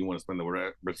conversation that you want to spend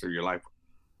the rest of your life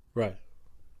with? Right.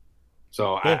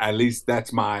 So Yeah. at least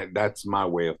that's my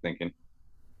way of thinking.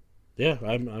 Yeah,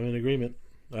 I'm in agreement.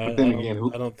 But then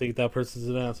again, I don't think that person's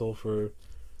an asshole for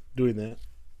doing that.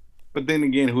 But then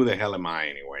again, who the hell am I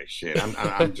anyway? Shit,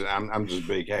 I'm just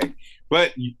Big Hec.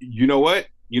 But you know what?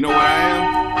 You know what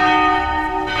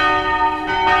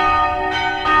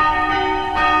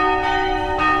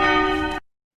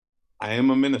I am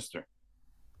a minister.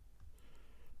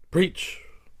 Preach.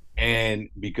 And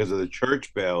because of the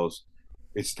church bells,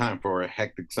 it's time for a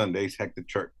hectic Sundays, hectic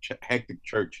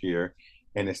church here,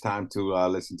 and it's time to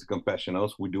listen to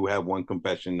confessionals. We do have one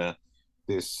confession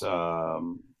this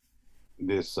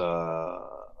this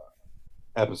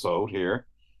episode here.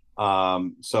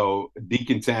 So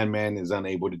Deacon Sandman is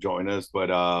unable to join us, but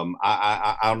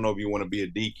I don't know if you want to be a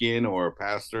deacon or a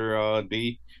pastor,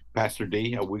 Pastor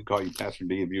D. We call you Pastor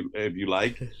D if you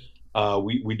like.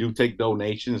 We do take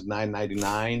donations,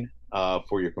 $9.99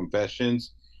 for your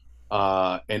confessions,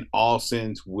 and all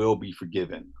sins will be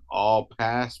forgiven. All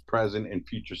past, present, and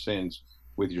future sins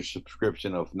with your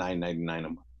subscription of $9.99 a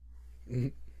month. Mm-hmm.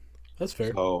 That's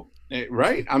fair. So,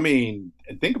 right? I mean,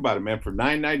 think about it, man. For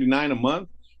 $9.99 a month,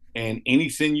 and any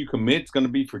sin you commit is going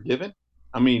to be forgiven.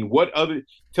 I mean, what other?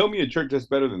 Tell me a church that's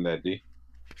better than that, D.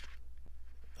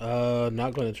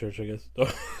 Not going to church, I guess.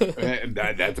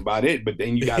 That's about it. But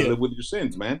then you got to live with your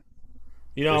sins, man.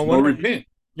 There's no repent.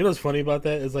 You know what's funny about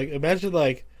that is like, imagine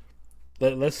like,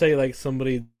 let's say like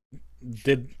somebody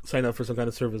did sign up for some kind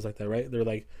of service like that, right? They're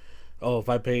like, oh, if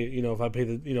I pay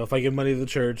if I give money to the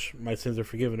church, my sins are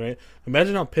forgiven, right?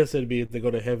 Imagine how pissed it'd be if they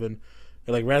go to heaven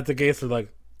and like right at the gates they're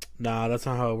like, nah, that's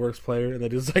not how it works, player, and they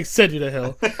just like send you to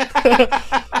hell.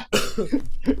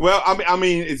 Well, I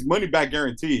mean, it's money back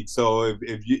guaranteed. So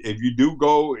if you do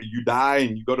go, you die,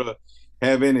 and you go to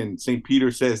heaven, and St.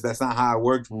 Peter says that's not how it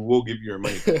works, we will give you your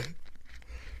money back.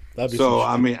 So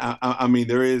I mean,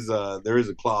 there is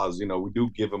a clause. We do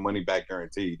give a money back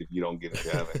guaranteed if you don't get into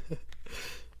heaven.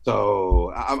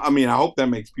 So I mean, I hope that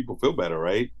makes people feel better,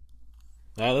 right?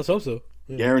 Let's hope so.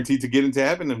 Yeah. Guaranteed to get into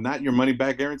heaven, if not, your money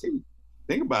back guaranteed.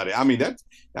 Think about it. I mean, that's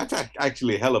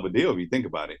actually a hell of a deal if you think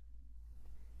about it.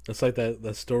 It's like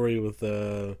that story with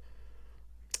the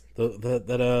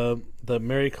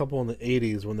married couple in the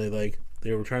 80s when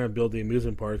they were trying to build the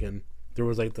amusement park, and there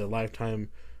was like the lifetime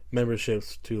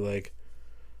memberships to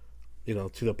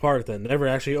to the park that never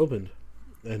actually opened,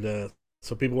 and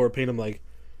so people were paying them like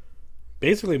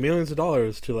basically millions of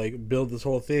dollars to like build this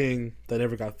whole thing that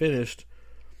never got finished.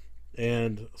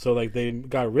 And so like they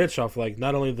got rich off like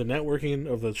not only the networking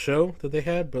of the show that they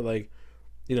had, but like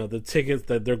the tickets,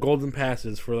 that their golden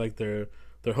passes for like their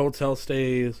hotel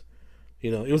stays.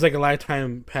 It was like a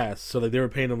lifetime pass. So like they were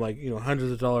paying them like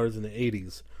hundreds of dollars in the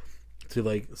 80s to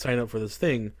like sign up for this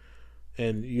thing,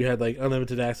 and you had like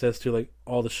unlimited access to like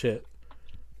all the shit,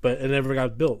 but it never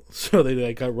got built. So they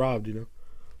like got robbed.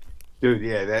 Dude,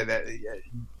 yeah,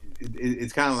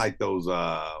 it's kind of like those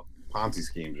Ponzi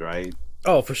schemes, right?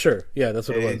 Oh, for sure. Yeah, that's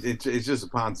what it was. It's just a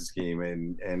Ponzi scheme,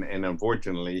 and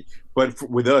unfortunately, but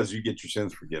with us, you get your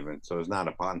sins forgiven, so it's not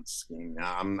a Ponzi scheme.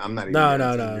 I'm not even. No.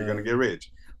 You're gonna get rich.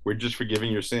 We're just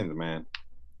forgiving your sins, man.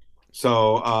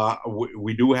 So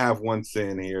we do have one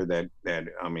sin here that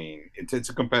I mean, it's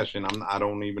a confession. I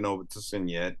don't even know if it's a sin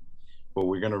yet, but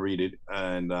we're gonna read it,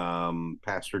 and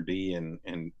Pastor D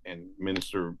and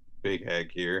Minister Big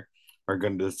Hec here are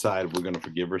gonna decide if we're gonna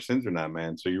forgive our sins or not,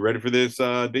 man. So you ready for this,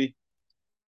 D?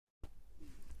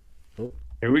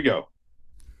 Here we go.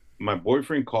 My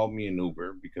boyfriend called me an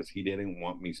Uber because he didn't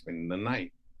want me spending the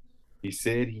night. He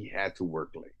said he had to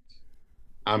work late.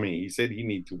 He said he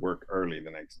needed to work early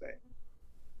the next day.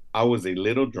 I was a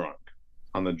little drunk.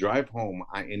 On the drive home,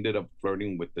 I ended up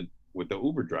flirting with the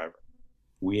Uber driver.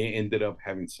 We ended up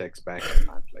having sex back at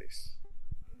my place.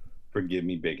 Forgive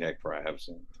me, Big Hec, for I have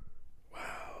sinned. Wow.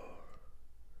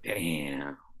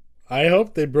 Damn. I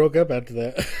hope they broke up after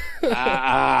that.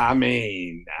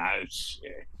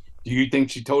 Shit. Do you think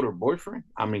she told her boyfriend?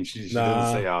 She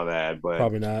doesn't say all that, but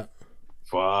probably not.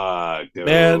 Fuck, dude.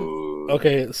 Man,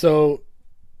 okay, so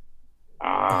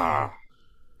that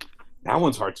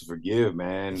one's hard to forgive,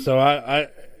 man. So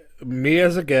me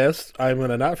as a guest, I'm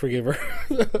gonna not forgive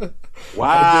her.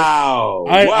 Wow!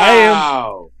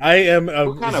 I am a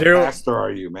what kind zero. Of pastor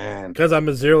are you, man? Because I'm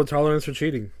a zero tolerance for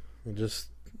cheating. That's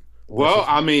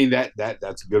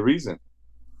a good reason.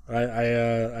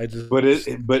 I just. But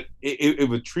if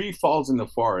a tree falls in the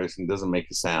forest and doesn't make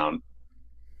a sound,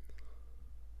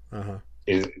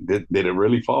 did it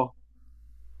really fall?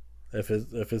 If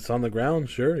it's on the ground,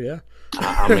 sure, yeah.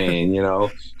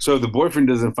 So the boyfriend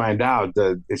doesn't find out.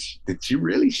 Did she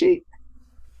really cheat?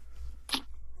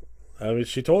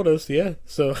 She told us, yeah.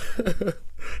 So.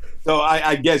 So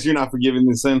I guess you're not forgiving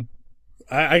this sin.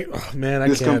 I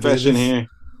this can't. Confession here.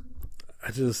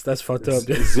 That's fucked up.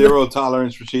 Zero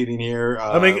tolerance for cheating here.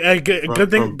 Good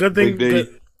thing.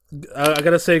 I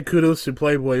gotta say kudos to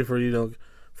Playboy for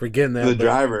for getting that. The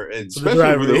driver,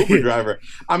 especially for the Uber driver.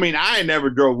 I ain't never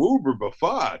drove Uber, but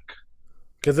fuck.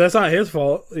 Because that's not his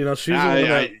fault.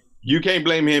 You can't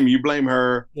blame him. You blame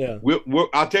her. Yeah.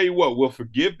 I'll tell you what. We'll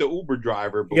forgive the Uber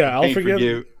driver, but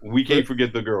we can't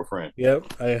forgive the girlfriend.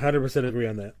 Yep, I 100% agree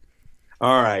on that.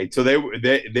 All right, so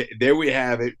there we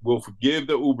have it. We'll forgive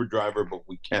the Uber driver, but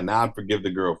we cannot forgive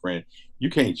the girlfriend. You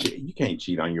can't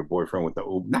cheat on your boyfriend with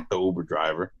not the Uber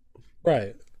driver.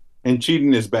 Right. And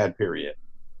cheating is bad. Period.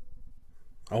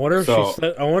 I wonder if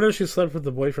she slept with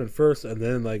the boyfriend first and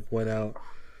then went out,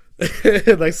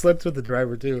 slept with the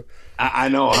driver too. I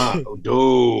know, huh?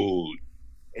 Dude,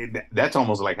 that's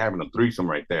almost like having a threesome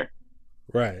right there.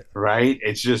 Right. Right.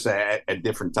 It's just at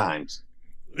different times.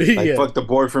 Fuck the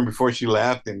boyfriend before she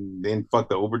left, and then fuck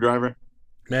the Uber driver.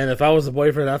 Man, if I was the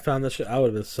boyfriend, I found this shit, I would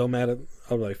have been so mad I would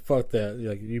be like, "Fuck that!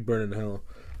 You burn in hell."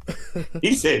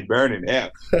 He said, "Burn in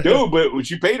hell, dude." But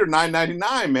she paid her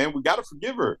 $9.99, man. We gotta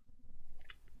forgive her.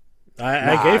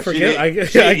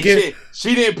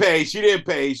 She didn't pay. She didn't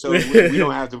pay, so we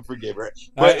don't have to forgive her.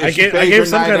 But I gave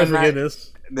some kind of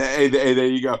forgiveness. Hey, there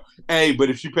you go. Hey, but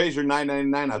if she pays her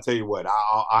 $9.99, I'll tell you what,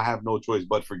 I have no choice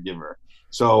but forgive her.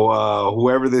 So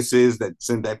whoever this is that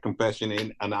sent that confession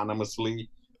in anonymously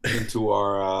into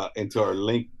our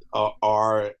link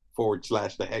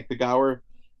r/the hectic hour,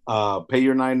 pay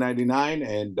your $9.99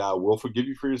 and we'll forgive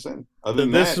you for your sin.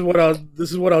 This is what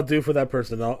I'll do for that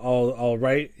person. I'll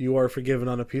write "you are forgiven"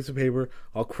 on a piece of paper.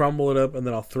 I'll crumble it up and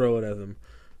then I'll throw it at them.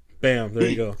 Bam! There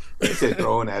you go. He said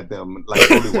throwing at them like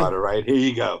holy water, right? Here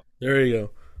you go. There you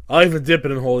go. I'll even dip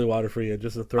it in holy water for you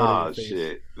just to throw it in your face.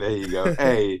 Shit! There you go.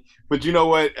 Hey, but you know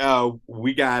what?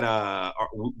 We got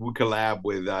we collab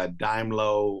with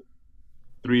Daimlo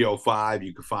 305.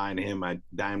 You can find him at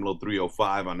Daimlo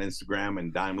 305 on Instagram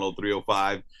and Daimlo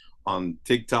 305 on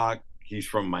TikTok. He's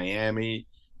from Miami,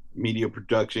 media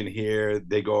production here.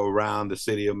 They go around the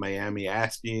city of Miami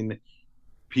asking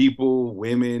people,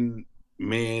 women,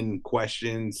 men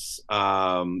questions,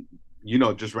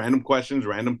 just random questions,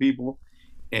 random people.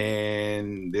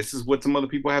 And this is what some other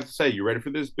people have to say. You ready for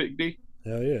this, Big D?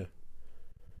 Hell yeah.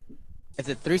 If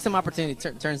the threesome opportunity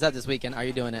turns up this weekend, are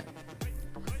you doing it?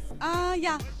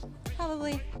 Yeah,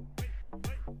 probably.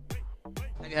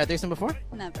 Have you had a threesome before?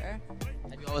 Never.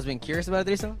 Have you always been curious about a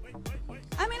threesome?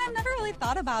 I've never really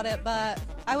thought about it, but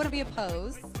I wouldn't be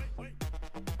opposed.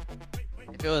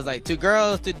 If it was like 2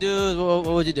 girls, 2 dudes, what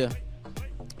would you do?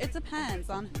 It depends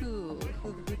on who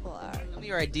the people are. Tell me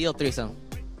your ideal threesome.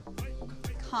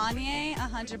 Kanye,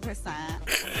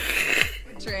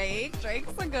 100%.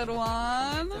 Drake's a good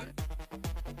one.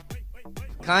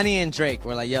 Kanye and Drake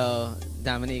were like, yo,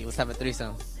 Dominique, let's have a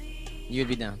threesome. You'd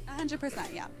be down.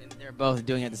 100%, yeah. And they're both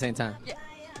doing it at the same time. Yeah.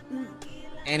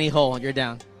 Any hole, you're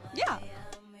down. Yeah.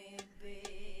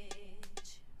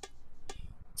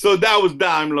 So that was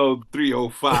Daimlo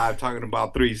 305 talking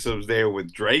about threesomes there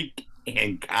with Drake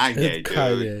and Kanye,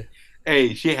 dude.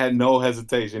 Hey, she had no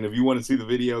hesitation. If you want to see the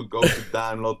video, go to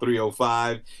Daimlo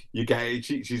 305. You can.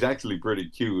 She's actually pretty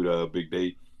cute, Big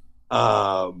D.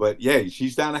 But yeah,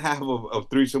 she's down to have a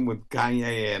threesome with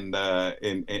Kanye and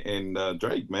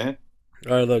Drake, man.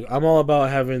 All right, look, I'm all about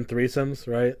having threesomes,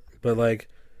 right? But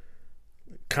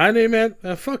Kanye, man,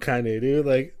 fuck Kanye, dude.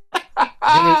 Like,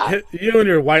 you and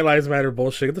your White Lives Matter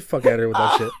bullshit. Get the fuck out of here with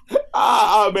that shit.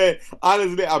 Man,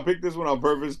 honestly, I picked this one on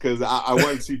purpose because I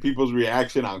want to see people's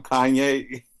reaction on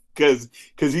Kanye because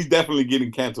he's definitely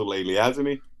getting canceled lately, hasn't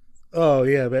he? Oh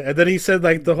yeah, man. And then he said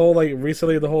like the whole like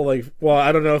recently the whole like well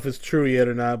I don't know if it's true yet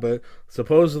or not, but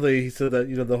supposedly he said that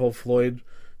the whole Floyd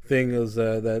thing is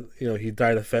that he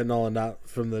died of fentanyl and not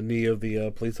from the knee of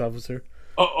the police officer.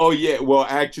 Oh yeah, well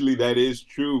actually that is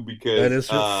true because that is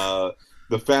true.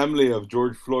 The family of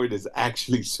George Floyd is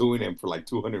actually suing him for like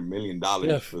 $200 million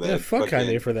for that. Yeah, fuck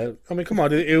Kanye for that. I mean, come on,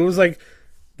 dude. It was like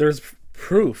there's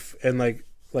proof and like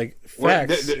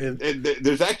facts.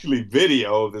 There's actually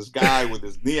video of this guy with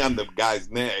his knee on the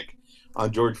guy's neck,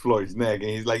 on George Floyd's neck, and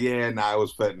he's like, "Yeah, nah, it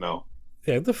was fentanyl."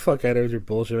 Yeah, get the fuck out of here with your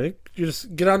bullshit, man. You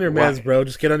just get on your meds, bro.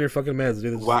 Just get on your fucking meds,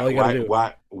 dude. That's all you gotta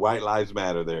do. White lives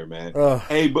matter there, man. Ugh.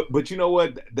 Hey, but you know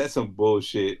what? That's some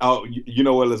bullshit. Oh, you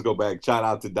know what? Let's go back. Shout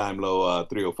out to Daimlo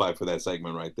 305 for that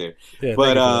segment right there. Yeah,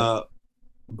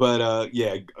 but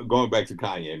yeah, going back to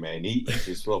Kanye, man, he's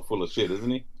just so full of shit, isn't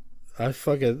he? I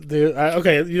fucking dude.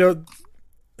 Okay,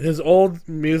 his old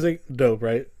music, dope,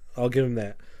 right? I'll give him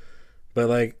that. But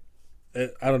like,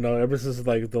 I don't know. Ever since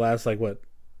like the last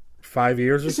 5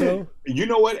 years or so. You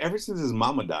know what? Ever since his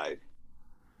mama died,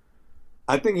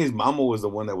 I think his mama was the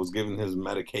one that was giving his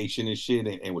medication and shit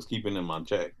and was keeping him on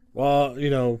check. Well,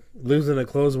 losing a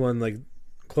close one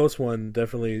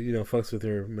definitely fucks with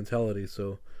your mentality.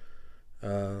 So,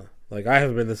 I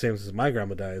haven't been the same since my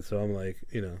grandma died. So I'm like,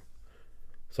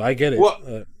 so I get it.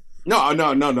 Well,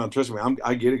 no. Trust me,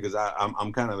 I get it because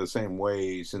I'm kind of the same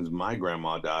way since my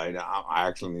grandma died. I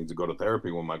actually need to go to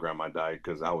therapy when my grandma died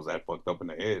because I was that fucked up in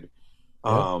the head.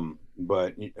 Yeah.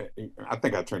 But I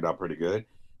think I turned out pretty good.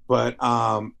 But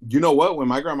you know what? When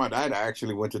my grandma died, I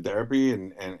actually went to therapy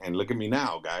and look at me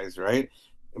now, guys. Right?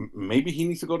 Maybe he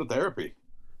needs to go to therapy.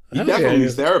 He definitely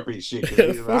needs therapy. Shit,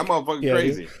 that motherfucker's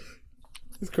crazy.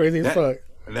 He's crazy as fuck.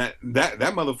 That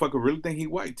motherfucker really think he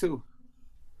white too.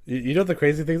 You know the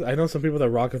crazy things? I know some people that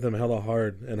rock with him hella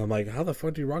hard, and I'm like, how the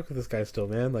fuck do you rock with this guy still,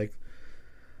 man? Like,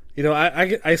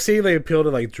 I see they appeal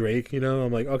to Drake.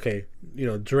 I'm like, okay,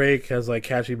 Drake has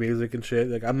catchy music and shit.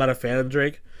 Like, I'm not a fan of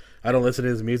Drake. I don't listen to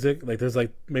his music. Like, there's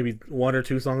maybe one or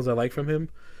two songs I like from him,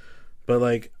 but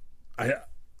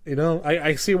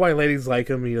I see why ladies like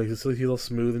him. He's a little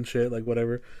smooth and shit,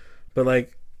 whatever. But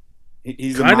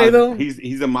he's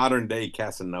a modern day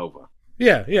Casanova.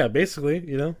 Yeah,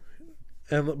 basically,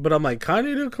 But I'm like,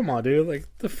 Kanye, dude, come on, dude.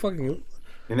 The fucking...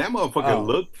 And that motherfucker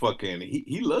looked fucking...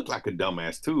 He looked like a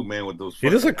dumbass, too, man, with those... He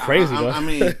just look crazy, though. I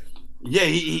mean, yeah,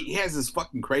 he has this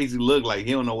fucking crazy look.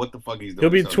 He don't know what the fuck he's doing.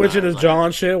 He'll be twitching his jaw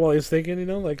and shit while he's thinking,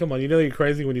 come on. You're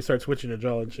crazy when you start twitching your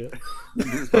jaw and shit.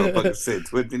 This motherfucker said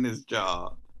twitching his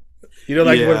jaw.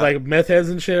 With meth heads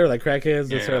and shit, or crackheads,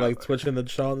 they start twitching the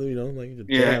jaw,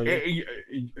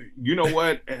 You know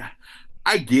what?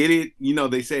 I get it.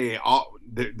 They say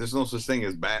there's no such thing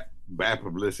as bad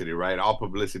publicity, right? All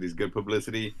publicity is good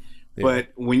publicity. Yeah. But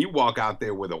when you walk out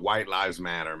there with a White Lives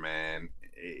Matter, man,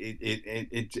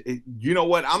 it you know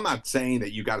what? I'm not saying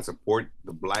that you got to support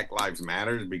the Black Lives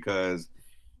Matters because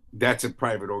that's a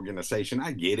private organization.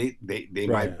 I get it. They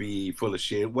might be full of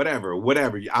shit, whatever.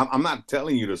 I'm not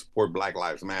telling you to support Black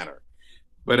Lives Matter.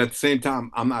 But at the same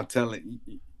time, I'm not telling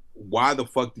why the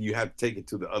fuck do you have to take it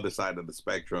to the other side of the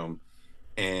spectrum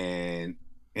and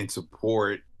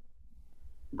support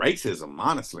racism,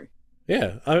 honestly.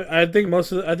 Yeah, I think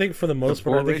for the most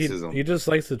part, I think he just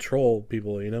likes to troll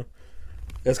people.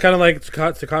 It's kind of like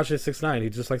Tekashi 6ix9ine. He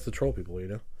just likes to troll people.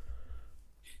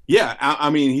 Yeah, I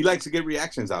mean, he likes to get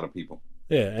reactions out of people.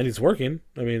 Yeah, and he's working.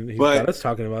 I mean, he's got us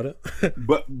talking about it.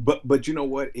 but you know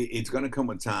what? It's gonna come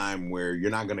a time where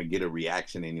you're not gonna get a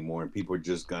reaction anymore, and people are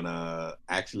just gonna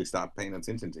actually stop paying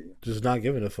attention to you. Just not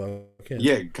giving a fuck.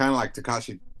 Yeah, kind of like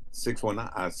Tekashi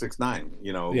 6ix9ine.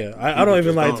 Yeah, I don't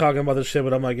even like talking about this shit,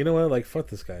 but I'm like, you know what? Fuck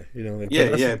this guy.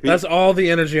 That's all the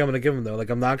energy I'm gonna give him though.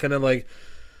 I'm not gonna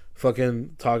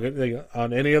fucking talk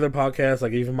on any other podcast,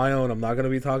 even my own. I'm not gonna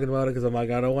be talking about it because I'm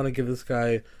like, I don't want to give this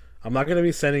guy. I'm not gonna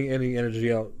be sending any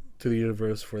energy out to the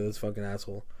universe for this fucking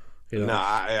asshole. No,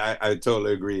 I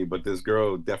totally agree. But this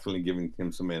girl definitely giving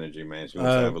him some energy, man. She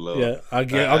wants to have a little. Yeah, I'll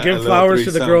give flowers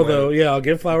to the girl though. Yeah, I'll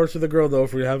give flowers to the girl though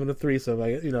for having a threesome.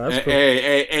 That's cool.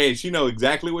 Hey, she know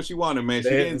exactly what she wanted, man. She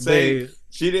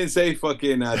didn't say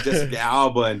fucking Jessica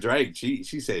Alba and Drake. She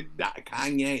said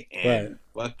Kanye and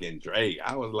fucking Drake.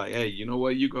 I was like, hey, you know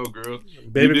what? You go, girl.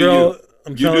 Baby girl,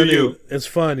 I'm telling you, it's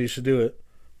fun. You should do it.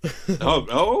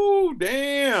 oh,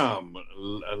 damn!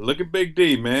 Look at Big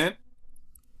D, man.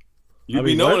 You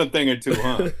be knowing a thing or two,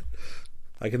 huh?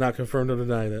 I cannot confirm or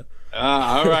deny that.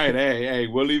 All right, hey,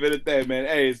 we'll leave it at that, man.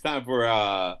 Hey, it's time for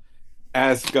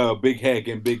Ask Big Hec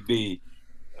and Big D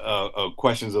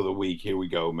questions of the week. Here we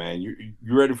go, man. You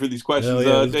ready for these questions,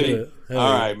 let's D? do it.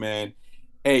 All right, man.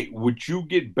 Hey, would you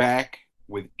get back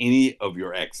with any of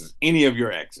your exes?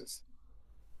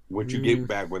 Would you get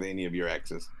back with any of your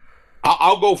exes?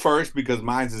 I'll go first because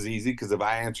mine's is easy. Because if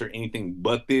I answer anything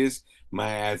but this,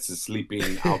 my ass is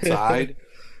sleeping outside.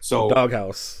 So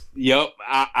doghouse. Yep.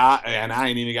 And I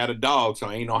ain't even got a dog, so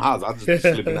I ain't no house. I'll just be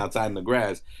sleeping outside in the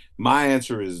grass. My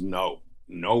answer is no.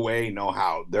 No way, no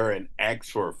how. They're an ex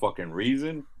for a fucking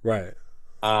reason. Right.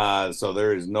 So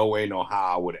there is no way, no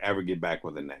how I would ever get back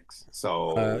with an ex.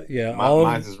 So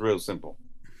mine's is real simple.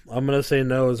 I'm gonna say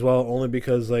no as well, only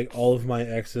because like all of my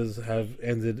exes have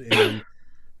ended in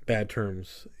bad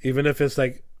terms. Even if it's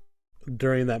like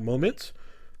during that moment.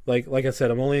 Like I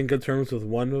said, I'm only in good terms with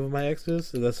one of my exes,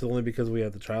 so that's only because we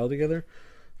had the child together.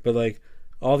 But like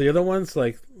all the other ones,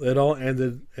 like it all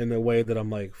ended in a way that I'm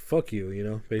like, fuck you, you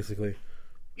know, basically.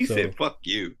 He said fuck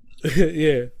you.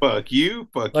 Yeah. Fuck you,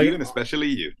 and especially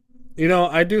you. You know,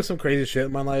 I do some crazy shit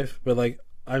in my life, but like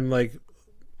I'm like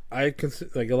I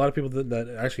consider like a lot of people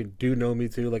that actually do know me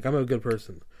too, like I'm a good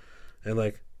person. And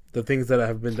like the things that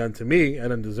have been done to me I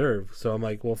don't deserve. So I'm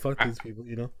like, well fuck these people,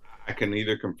 you know? I can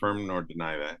neither confirm nor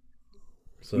deny that.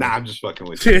 So, nah, I'm just fucking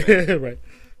with you. Right.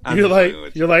 You're like,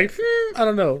 I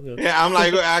don't know. Yeah, I'm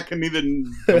like, I can neither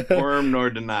confirm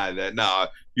nor deny that. No,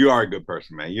 you are a good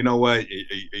person, man. You know what?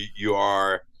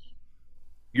 You're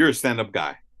a stand-up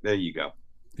guy. There you go.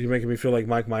 You're making me feel like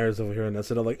Mike Myers over here, and that's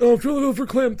it. I'm like, oh, I'm feeling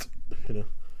overclamped. You know.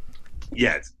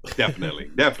 Yes,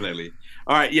 definitely, definitely.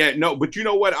 All right, yeah, no, but you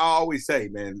know what I always say,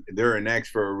 man? They're an ex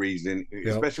for a reason,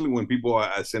 especially when people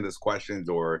send us questions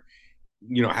or,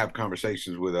 you know, have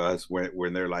conversations with us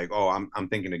when they're like, oh, I'm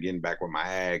thinking of getting back with my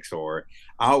ex. Or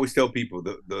I always tell people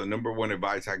the number one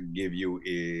advice I can give you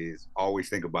is always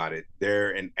think about it.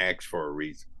 They're an ex for a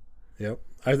reason. Yep.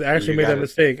 I actually made that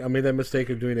mistake. I made that mistake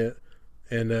of doing it,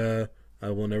 and I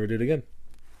will never do it again.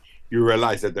 You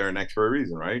realize that they're an ex for a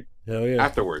reason, right? Hell yeah.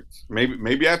 Afterwards.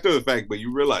 Maybe after the fact, but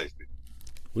you realized it.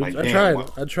 Like, I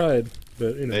tried,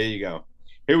 but you know. There you go.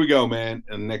 Here we go, man.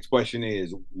 And the next question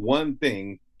is one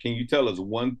thing. Can you tell us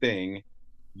one thing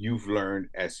you've learned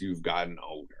as you've gotten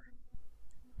older?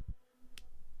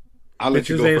 Bitches let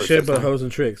you go ain't shit but hoes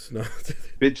and tricks. No.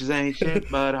 Bitches ain't shit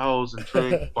but hoes and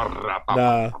tricks.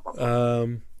 Nah.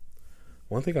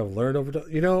 One thing I've learned over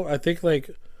you know, I think like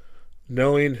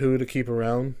knowing who to keep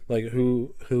around, like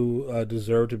who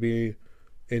deserve to be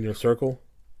in your circle.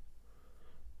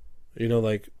 You know,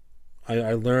 like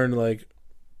I learned like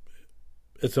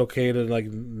it's okay to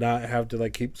like not have to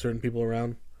like keep certain people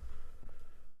around.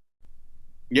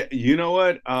 Yeah, you know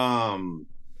what? I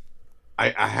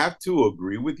have to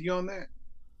agree with you on that.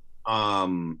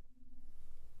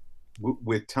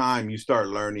 With time, you start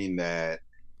learning that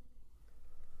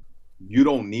you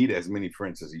don't need as many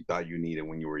friends as you thought you needed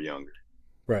when you were younger.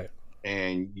 Right.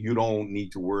 And you don't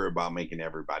need to worry about making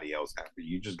everybody else happy.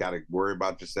 You just got to worry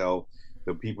about yourself.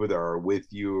 The people that are with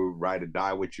you, ride or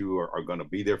die with you, are going to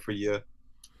be there for you.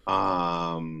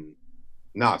 No,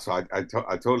 so I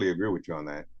totally agree with you on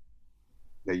that.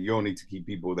 That you don't need to keep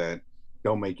people that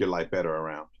don't make your life better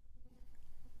around.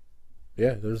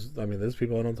 Yeah, there's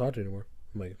people I don't talk to anymore.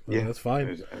 I'm like, well, yeah, that's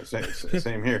fine.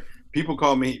 Same here. People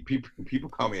call me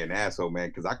an asshole, man,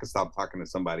 because I could stop talking to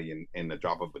somebody in the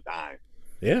drop of a dime.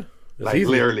 Yeah. Like easy.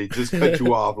 Literally just cut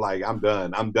you off. Like I'm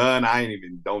done. I ain't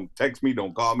even, don't text me,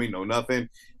 don't call me, no nothing.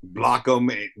 Block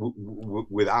them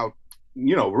without,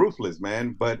 you know, ruthless,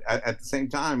 man. But at the same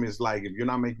time, it's like, if you're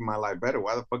not making my life better,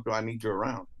 why the fuck do I need you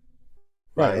around?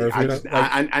 Right. Like,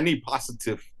 I need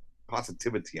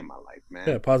positivity in my life, man.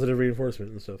 Yeah, positive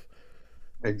reinforcement and stuff.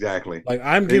 Exactly. Like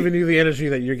I'm giving you the energy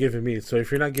that you're giving me. So if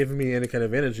you're not giving me any kind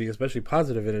of energy, especially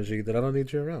positive energy, then I don't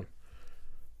need you around.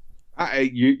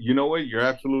 You know what? You're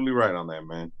absolutely right on that,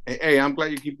 man. Hey, I'm glad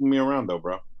you're keeping me around, though,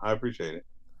 bro. I appreciate it.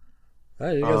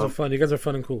 Hey, you guys are fun. You guys are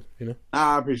fun and cool, you know?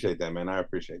 I appreciate that, man. I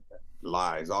appreciate that.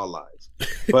 Lies, all lies.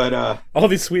 But all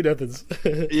these sweet nothings.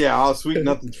 Yeah, all sweet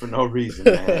nothings for no reason,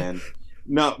 man.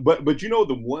 No, but you know,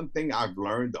 the one thing I've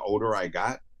learned the older I've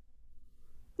gotten,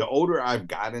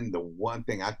 the one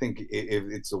thing I think, if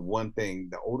it's the one thing,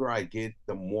 the older I get,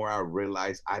 the more I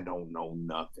realize I don't know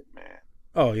nothing, man.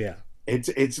 Oh yeah.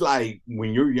 It's like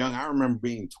when you're young. I remember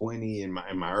being 20 in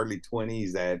my early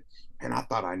 20s that, and I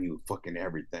thought I knew fucking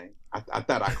everything. I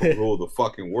thought I could rule the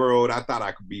fucking world. I thought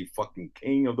I could be fucking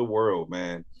king of the world,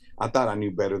 man. I thought I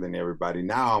knew better than everybody.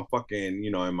 Now I'm fucking,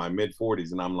 you know, in my mid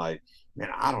 40s, and I'm like, man,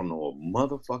 I don't know a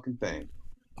motherfucking thing.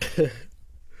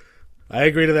 I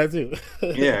agree to that too.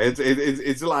 Yeah,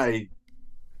 it's like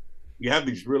you have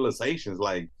these realizations.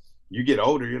 Like you get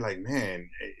older, you're like, man,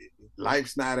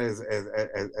 life's not as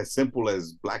simple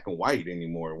as black and white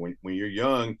anymore. When you're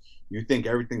young, you think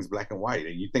everything's black and white,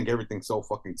 and you think everything's so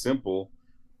fucking simple.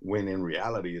 When in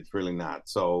reality, it's really not.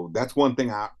 So that's one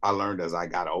thing I learned as I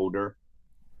got older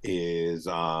is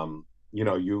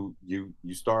you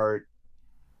start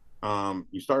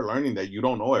learning that you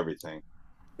don't know everything,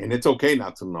 and it's okay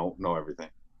not to know everything.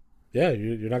 Yeah,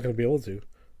 you're not going to be able to.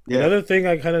 Yeah. Another thing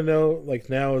I kind of know, like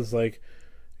now, is like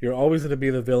you're always going to be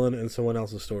the villain in someone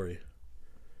else's story.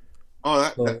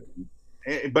 Oh,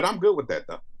 but I'm good with that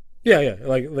though. Yeah.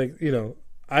 Like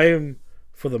I am,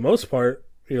 for the most part.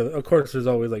 Of course, there's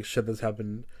always like shit that's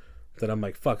happened that I'm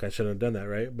like, fuck, I shouldn't have done that,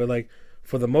 right? But like,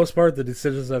 for the most part, the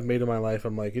decisions I've made in my life,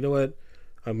 I'm like, you know what,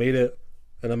 I made it,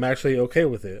 and I'm actually okay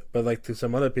with it. But like to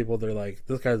some other people, they're like,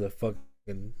 this guy's a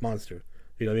fucking monster.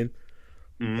 You know what I mean?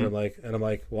 Mm-hmm. And I'm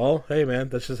like, well, hey man,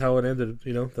 that's just how it ended.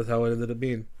 That's how it ended up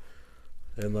being.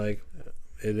 And like,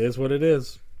 it is what it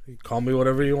is. You call me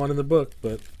whatever you want in the book,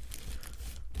 but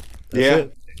yeah,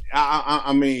 it.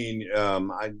 I mean,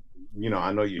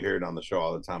 I know you hear it on the show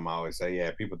all the time. I always say,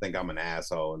 yeah, people think I'm an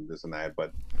asshole and this and that,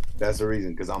 but that's the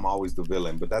reason, because I'm always the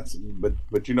villain.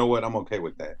 But you know what? I'm okay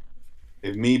with that.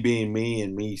 If me being me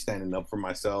and me standing up for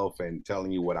myself and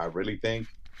telling you what I really think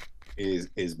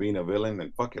is being a villain,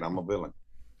 then fuck it, I'm a villain.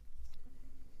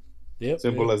 Yep.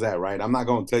 Simple as that, right? I'm not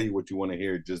going to tell you what you want to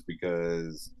hear just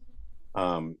because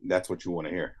that's what you want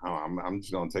to hear. I'm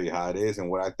just going to tell you how it is and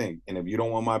what I think. And if you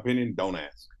don't want my opinion, don't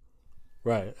ask.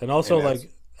 Right. And also, like,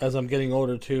 as I'm getting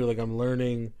older too, like I'm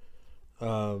learning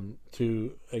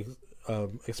to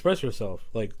express yourself.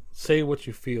 Like, say what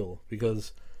you feel,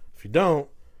 because if you don't,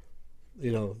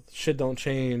 shit don't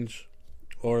change,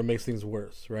 or it makes things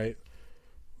worse, right?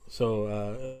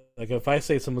 So, like if I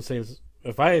hear someone saying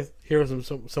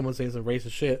some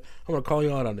racist shit, I'm gonna call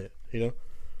you out on it,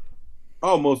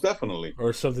 Oh, most definitely.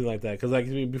 Or something like that. Because like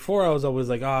before, I was always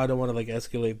like, I don't want to like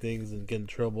escalate things and get in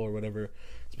trouble or whatever,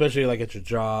 especially like at your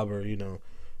job or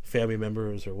family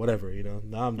members or whatever.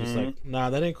 Now I'm just like,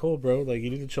 nah, that ain't cool, bro. Like, you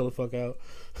need to chill the fuck out.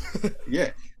 Yeah,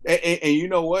 and you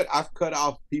know what? I've cut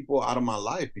off people out of my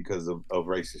life because of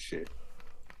racist shit.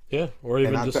 Yeah, or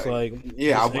even I've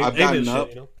gotten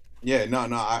up. Shit, Yeah, no,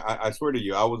 I swear to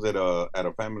you, I was at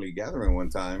a family gathering one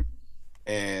time,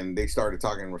 and they started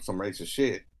talking with some racist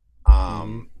shit.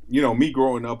 Me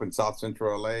growing up in South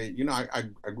Central LA, I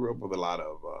grew up with a lot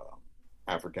of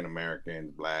African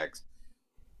Americans, blacks,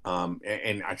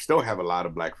 and I still have a lot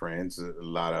of black friends, a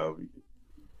lot of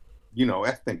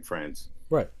ethnic friends,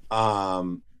 right?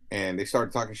 And they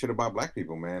started talking shit about black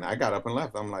people, man. I got up and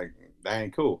left. I'm like, that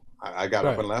ain't cool. I got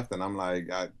up and left, and I'm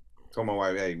like, I told my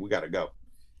wife, hey, we gotta go.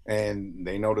 And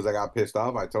they noticed I got pissed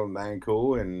off. I told them that ain't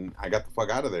cool, and I got the fuck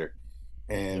out of there.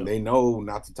 And they know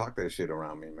not to talk that shit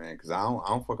around me, man, because I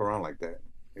don't fuck around like that.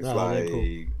 It's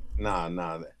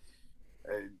nah.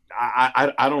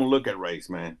 I don't look at race,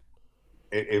 man.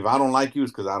 If I don't like you,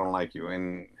 it's because I don't like you.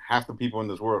 And half the people in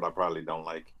this world I probably don't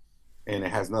like. And it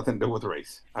has nothing to do with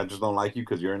race. I just don't like you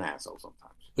because you're an asshole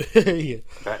sometimes. Yeah.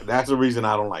 That's the reason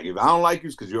I don't like you. If I don't like you,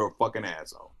 it's because you're a fucking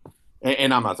asshole.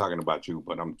 And I'm not talking about you,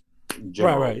 but I'm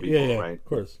general right. people, yeah, right? Of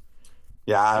course.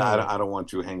 Yeah, I don't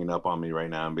want you hanging up on me right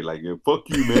now and be like, fuck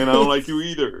you, man. I don't like you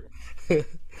either.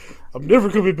 I'm never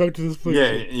coming back to this place.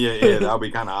 Yeah. That'll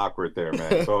be kind of awkward there,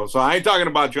 man. So I ain't talking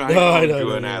about you. I ain't calling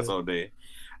you an asshole, day.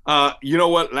 You know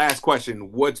what? Last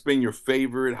question. What's been your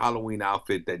favorite Halloween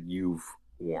outfit that you've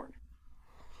worn?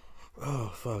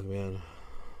 Oh, fuck, man.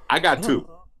 I got two.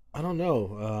 I don't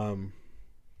know.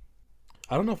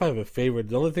 I don't know if I have a favorite.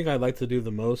 The only thing I like to do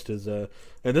the most is, and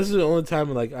this is the only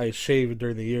time like I shave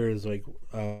during the year is like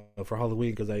for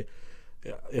Halloween, because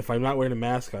if I'm not wearing a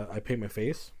mask, I paint my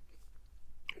face.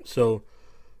 So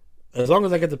as long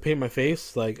as I get to paint my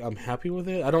face, like I'm happy with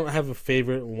it. I don't have a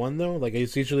favorite one though. Like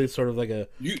it's usually sort of like a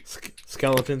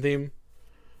skeleton theme.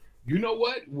 You know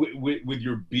what? With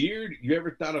your beard, you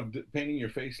ever thought of painting your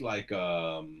face like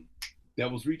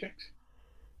Devil's Rejects?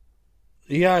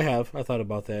 Yeah, I have. I thought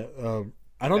about that.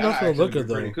 I don't know if it'll look good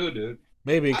though. Pretty cool, dude.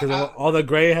 Maybe because all the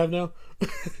gray I have now.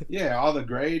 Yeah, all the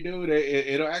gray, dude.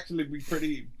 It'll actually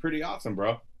be pretty awesome,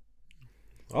 bro.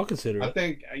 I'll consider it. I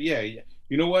think, yeah.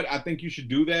 You know what? I think you should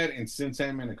do that and send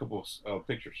Sandman a couple of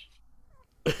pictures.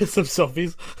 Some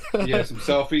selfies. Yeah, some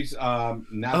selfies.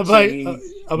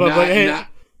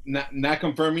 Not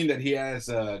confirming that he has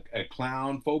a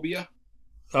clown phobia.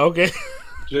 Okay.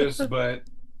 But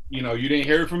you didn't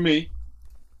hear it from me.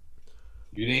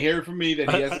 You didn't hear it from me that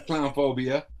he has a clown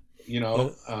phobia.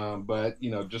 But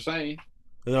just saying.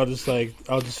 And I'll just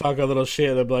talk a little shit.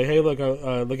 And I'll be like, "Hey, look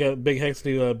at Big Hec's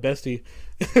new bestie."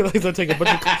 Like, I'll take a bunch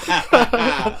of.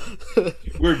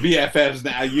 We're BFFs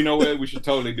now. You know what? We should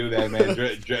totally do that, man.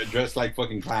 Dress like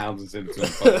fucking clowns and send it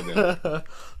to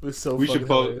them. We should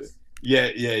post.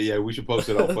 Yeah. We should post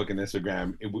it on fucking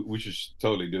Instagram. We should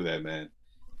totally do that, man.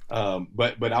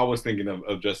 But I was thinking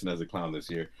of dressing as a clown this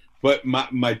year. But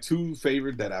my two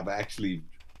favorite that I've actually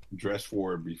dressed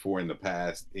for before in the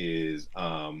past is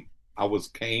I was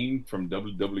Kane from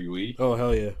WWE. Oh,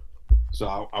 hell yeah. So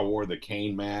I wore the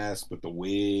Kane mask with the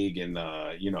wig and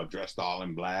dressed all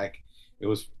in black. It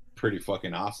was pretty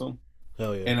fucking awesome.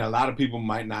 Hell yeah. And a lot of people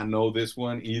might not know this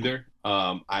one either.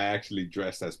 I actually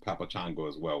dressed as Papa Chango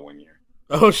as well one year.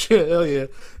 Oh shit, hell yeah.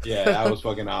 Yeah, that was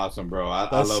fucking awesome, bro. I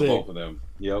love sick. both of them.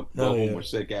 Yep. Both of them were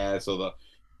sick ass. So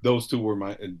those two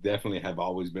were definitely have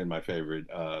always been my favorite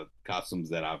costumes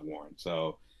that I've worn.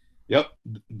 So yep,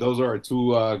 those are our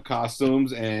two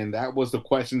costumes, and that was the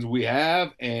questions we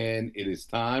have, and it is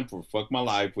time for Fuck My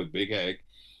Life with Big Hec.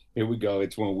 Here we go.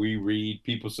 It's when we read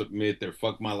people submit their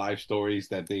Fuck My Life stories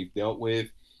that they've dealt with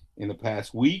in the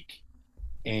past week,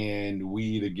 and we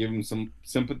either give them some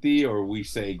sympathy or we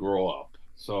say grow up.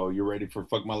 So you ready for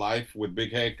Fuck My Life with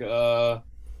Big Hec? D?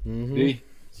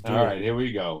 All right, here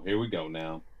we go. Here we go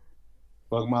now.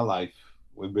 Fuck My Life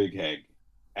with Big Hec.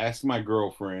 Ask my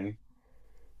girlfriend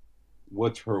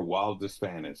what's her wildest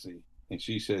fantasy, and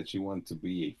she said she wanted to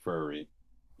be a furry,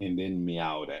 and then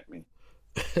meowed at me.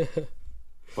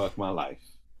 Fuck my life.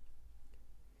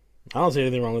 I don't see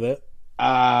anything wrong with that.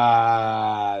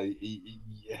 Yeah.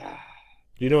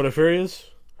 Do you know what a furry is?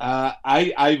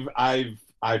 I've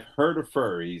heard of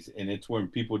furries, and it's when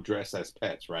people dress as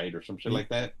pets, right, or some shit like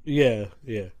that. Yeah.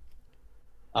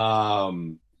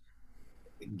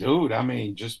 Dude, I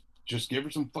mean, just give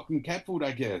her some fucking cat food,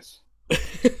 I guess.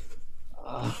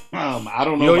 I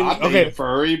don't know about being a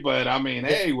furry, but I mean,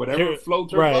 hey, whatever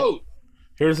floats her boat.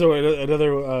 Here's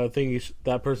another thing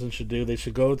that person should do. They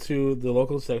should go to the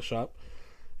local sex shop,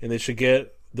 and they should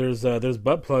get there's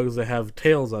butt plugs that have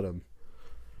tails on them.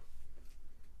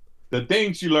 The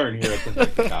things you learn here at the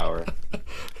Happy Tower.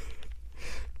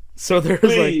 So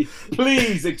there's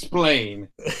please explain.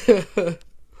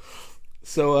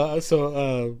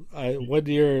 So one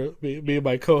year, me and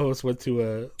my co-host went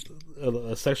to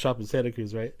a sex shop in Santa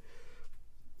Cruz, right?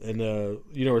 And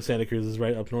you know where Santa Cruz is,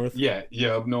 right? Up north? Yeah,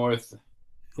 up north.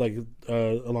 Like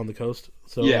along the coast.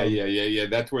 So yeah.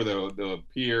 That's where the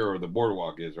pier or the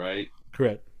boardwalk is, right?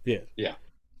 Correct. Yeah. Yeah.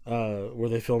 Where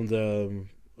they filmed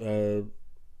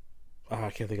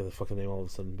I can't think of the fucking name all of a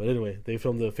sudden. But anyway, they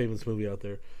filmed a famous movie out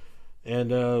there.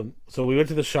 And so we went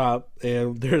to the shop,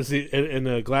 and there's in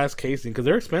a glass casing, because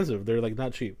they're expensive. They're like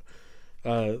not cheap.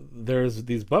 There's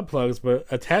these butt plugs, but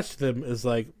attached to them is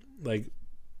like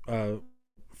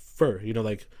fur. You know,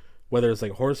 like whether it's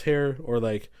like horsehair or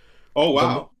like. Oh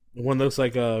wow! One looks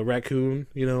like a raccoon,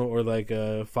 you know, or like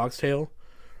a foxtail.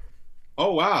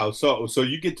 Oh wow! So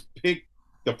you get to pick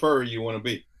the fur you want to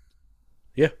be.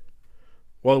 Yeah.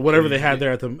 Well, whatever they had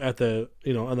there at the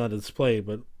on the display,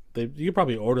 but you could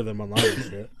probably order them online and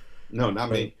shit. No,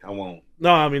 not me. I won't.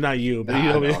 No, I mean not you, but you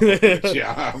know what I mean.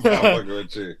 I'm fucking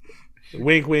with you.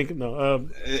 Wink, wink. No.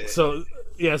 So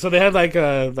yeah, so they had like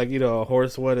a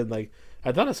horse one, and like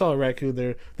I thought I saw a raccoon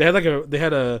there. They had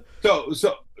a.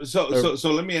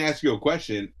 So let me ask you a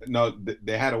question. No,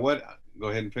 they had a what? Go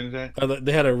ahead and finish that.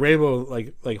 They had a rainbow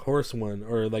like horse one,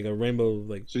 or like a rainbow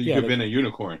like. So you could have been a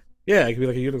unicorn. Yeah, it could be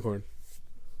like a unicorn.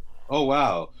 Oh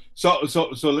wow! So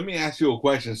let me ask you a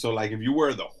question. So like, if you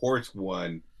were the horse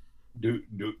one, do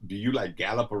you like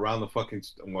gallop around the fucking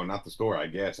not the store? I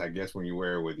guess when you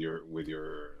wear it with your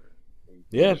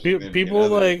yeah, people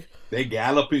like they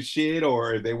gallop and shit,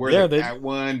 or they wear that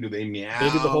one. Do they meow? They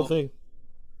do the whole thing.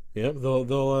 Yeah,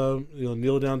 they'll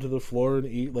kneel down to the floor and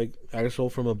eat like actual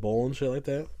from a bowl and shit like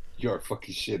that. You're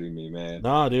fucking shitting me, man.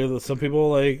 Nah, dude. Some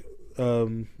people like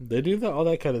they do all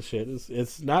that kind of shit.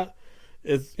 It's not.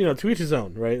 It's to each his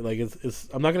own, right? Like it's.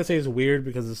 I'm not gonna say it's weird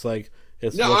because it's like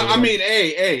it's. No, I mean,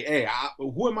 hey,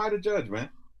 who am I to judge, man?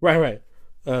 Right.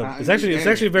 It's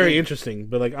actually very interesting,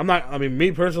 but like I'm not. I mean,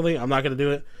 me personally, I'm not gonna do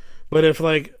it. But if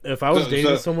I was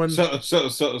dating someone, so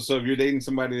if you're dating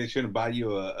somebody, they shouldn't buy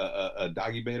you a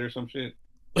doggy bait or some shit.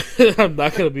 I'm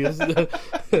not gonna be. I'm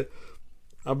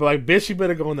like, bitch, you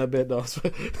better go on that bed, dog.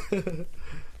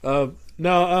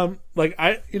 No, like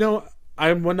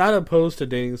I'm not opposed to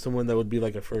dating someone that would be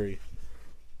like a furry.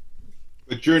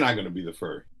 But you're not going to be the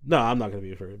furry. No, I'm not going to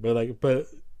be a furry. But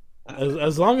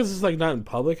as long as it's like not in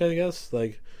public, I guess.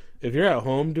 Like if you're at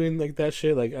home doing like that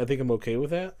shit, like I think I'm okay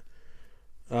with that.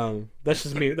 That's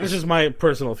just me. That's just my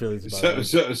personal feelings about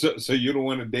it. So you don't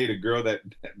want to date a girl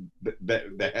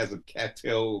that has a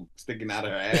cattail sticking out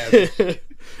of her ass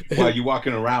while you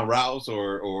walking around Rouse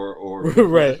or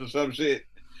Right. or some shit.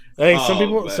 Hey,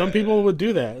 Oh, some man. people would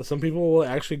do that. Some people will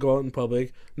actually go out in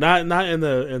public, not in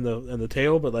the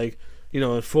tail, but like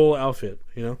in full outfit.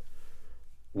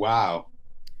 Wow.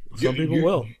 Some people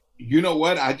will. You know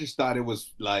what? I just thought it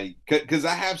was like because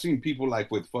I have seen people like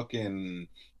with fucking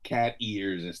cat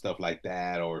ears and stuff like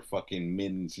that, or fucking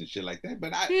mittens and shit like that.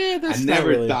 But Yeah, I that's not never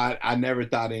really.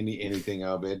 thought anything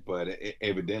of it. But it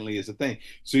evidently is a thing.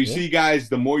 So you Yeah. see, guys,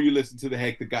 the more you listen to the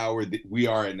Hectic Hour, we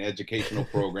are an educational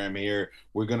program here.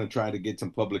 We're gonna try to get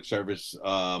some public service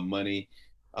money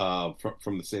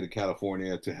from the state of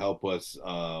California to help us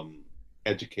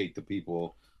educate the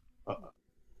people.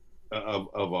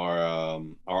 Of our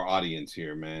audience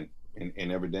here, man.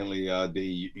 And evidently,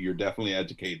 you're definitely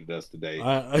educated us today.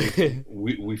 I,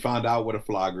 We found out what a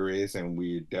flogger is, and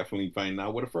we definitely find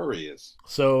out what a furry is.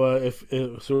 so if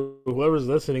so, whoever's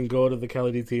listening, go to the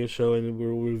Cali DTO show, and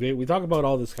we talk about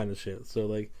all this kind of shit. So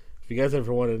like, if you guys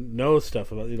ever want to know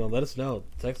stuff about, let us know.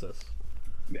 Text us.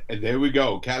 And there we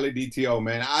go, Cali DTO,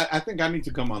 man. I think I need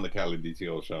to come on the Cali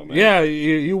DTO show, man. Yeah,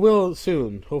 you will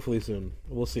soon. Hopefully soon.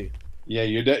 We'll see. Yeah,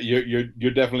 you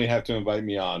definitely have to invite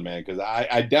me on, man, because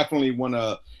I definitely want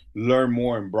to learn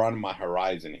more and broaden my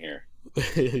horizon here.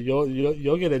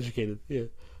 you'll get educated. Yeah.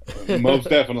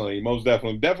 Definitely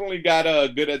got a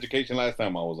good education last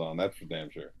time I was on. That's for damn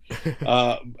sure.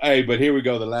 Hey, but here we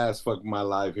go. The last fuck of my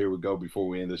life. Here we go. Before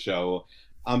we end the show,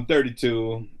 I'm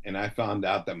 32, and I found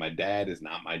out that my dad is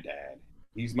not my dad.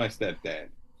 He's my stepdad.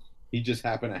 He just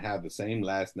happened to have the same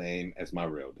last name as my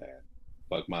real dad.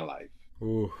 Fuck my life.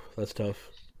 Ooh, that's tough.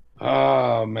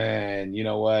 Oh man, you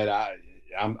know what?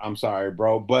 I'm sorry,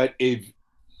 bro, but if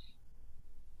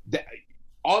that,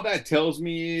 all that tells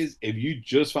me is if you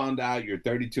just found out you're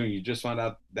 32 and you just found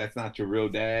out that's not your real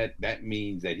dad, that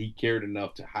means that he cared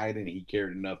enough to hide it and he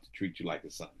cared enough to treat you like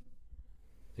a son.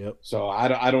 Yep. So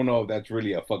I don't know if that's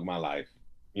really a fuck my life.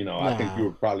 I think you Nah.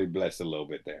 were probably blessed a little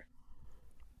bit there.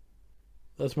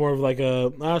 That's more of like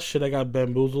a shit. I got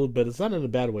bamboozled, but it's not in a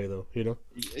bad way though.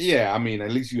 Yeah, I mean, at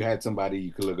least you had somebody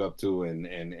you could look up to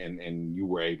and you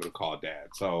were able to call dad.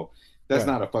 So that's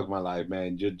Right. not a fuck my life,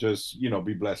 man. Just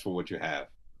be blessed for what you have.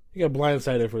 You got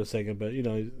blindsided for a second, but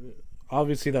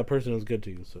obviously that person was good to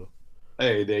you. So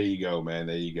Hey, there you go, man.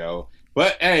 There you go.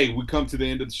 But hey, we come to the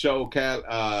end of the show,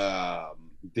 Cal.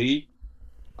 D,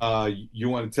 you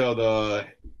want to tell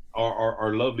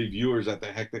our lovely viewers at the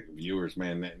Hectic viewers,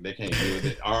 man, they can't hear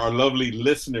it. Our lovely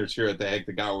listeners here at the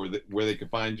Hectic Hour where they can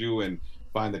find you and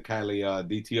find the Cali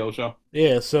DTO show.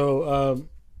 yeah. So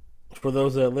for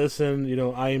those that listen,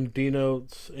 I am D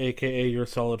Notes, aka Your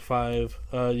Solid 5.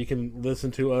 You can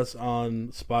listen to us on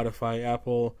Spotify,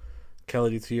 Apple,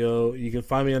 Kelly DTO. You can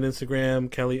find me on Instagram,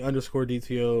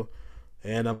 Kelly_DTO,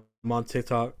 and I'm on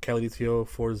TikTok, Kelly DTO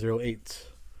 408.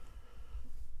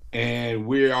 And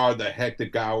we are the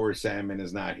Hectic Hour. Sandman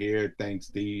is not here. Thanks,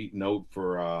 D Note,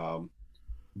 for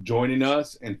joining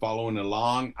us and following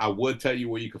along. I would tell you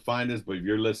where you can find us, but if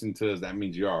you're listening to us, that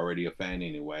means you're already a fan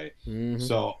anyway. Mm-hmm.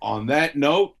 So on that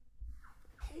note,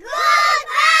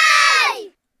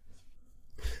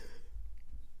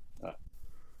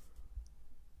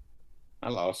 I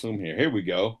lost him here. Here we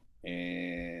go.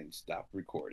 And stop recording.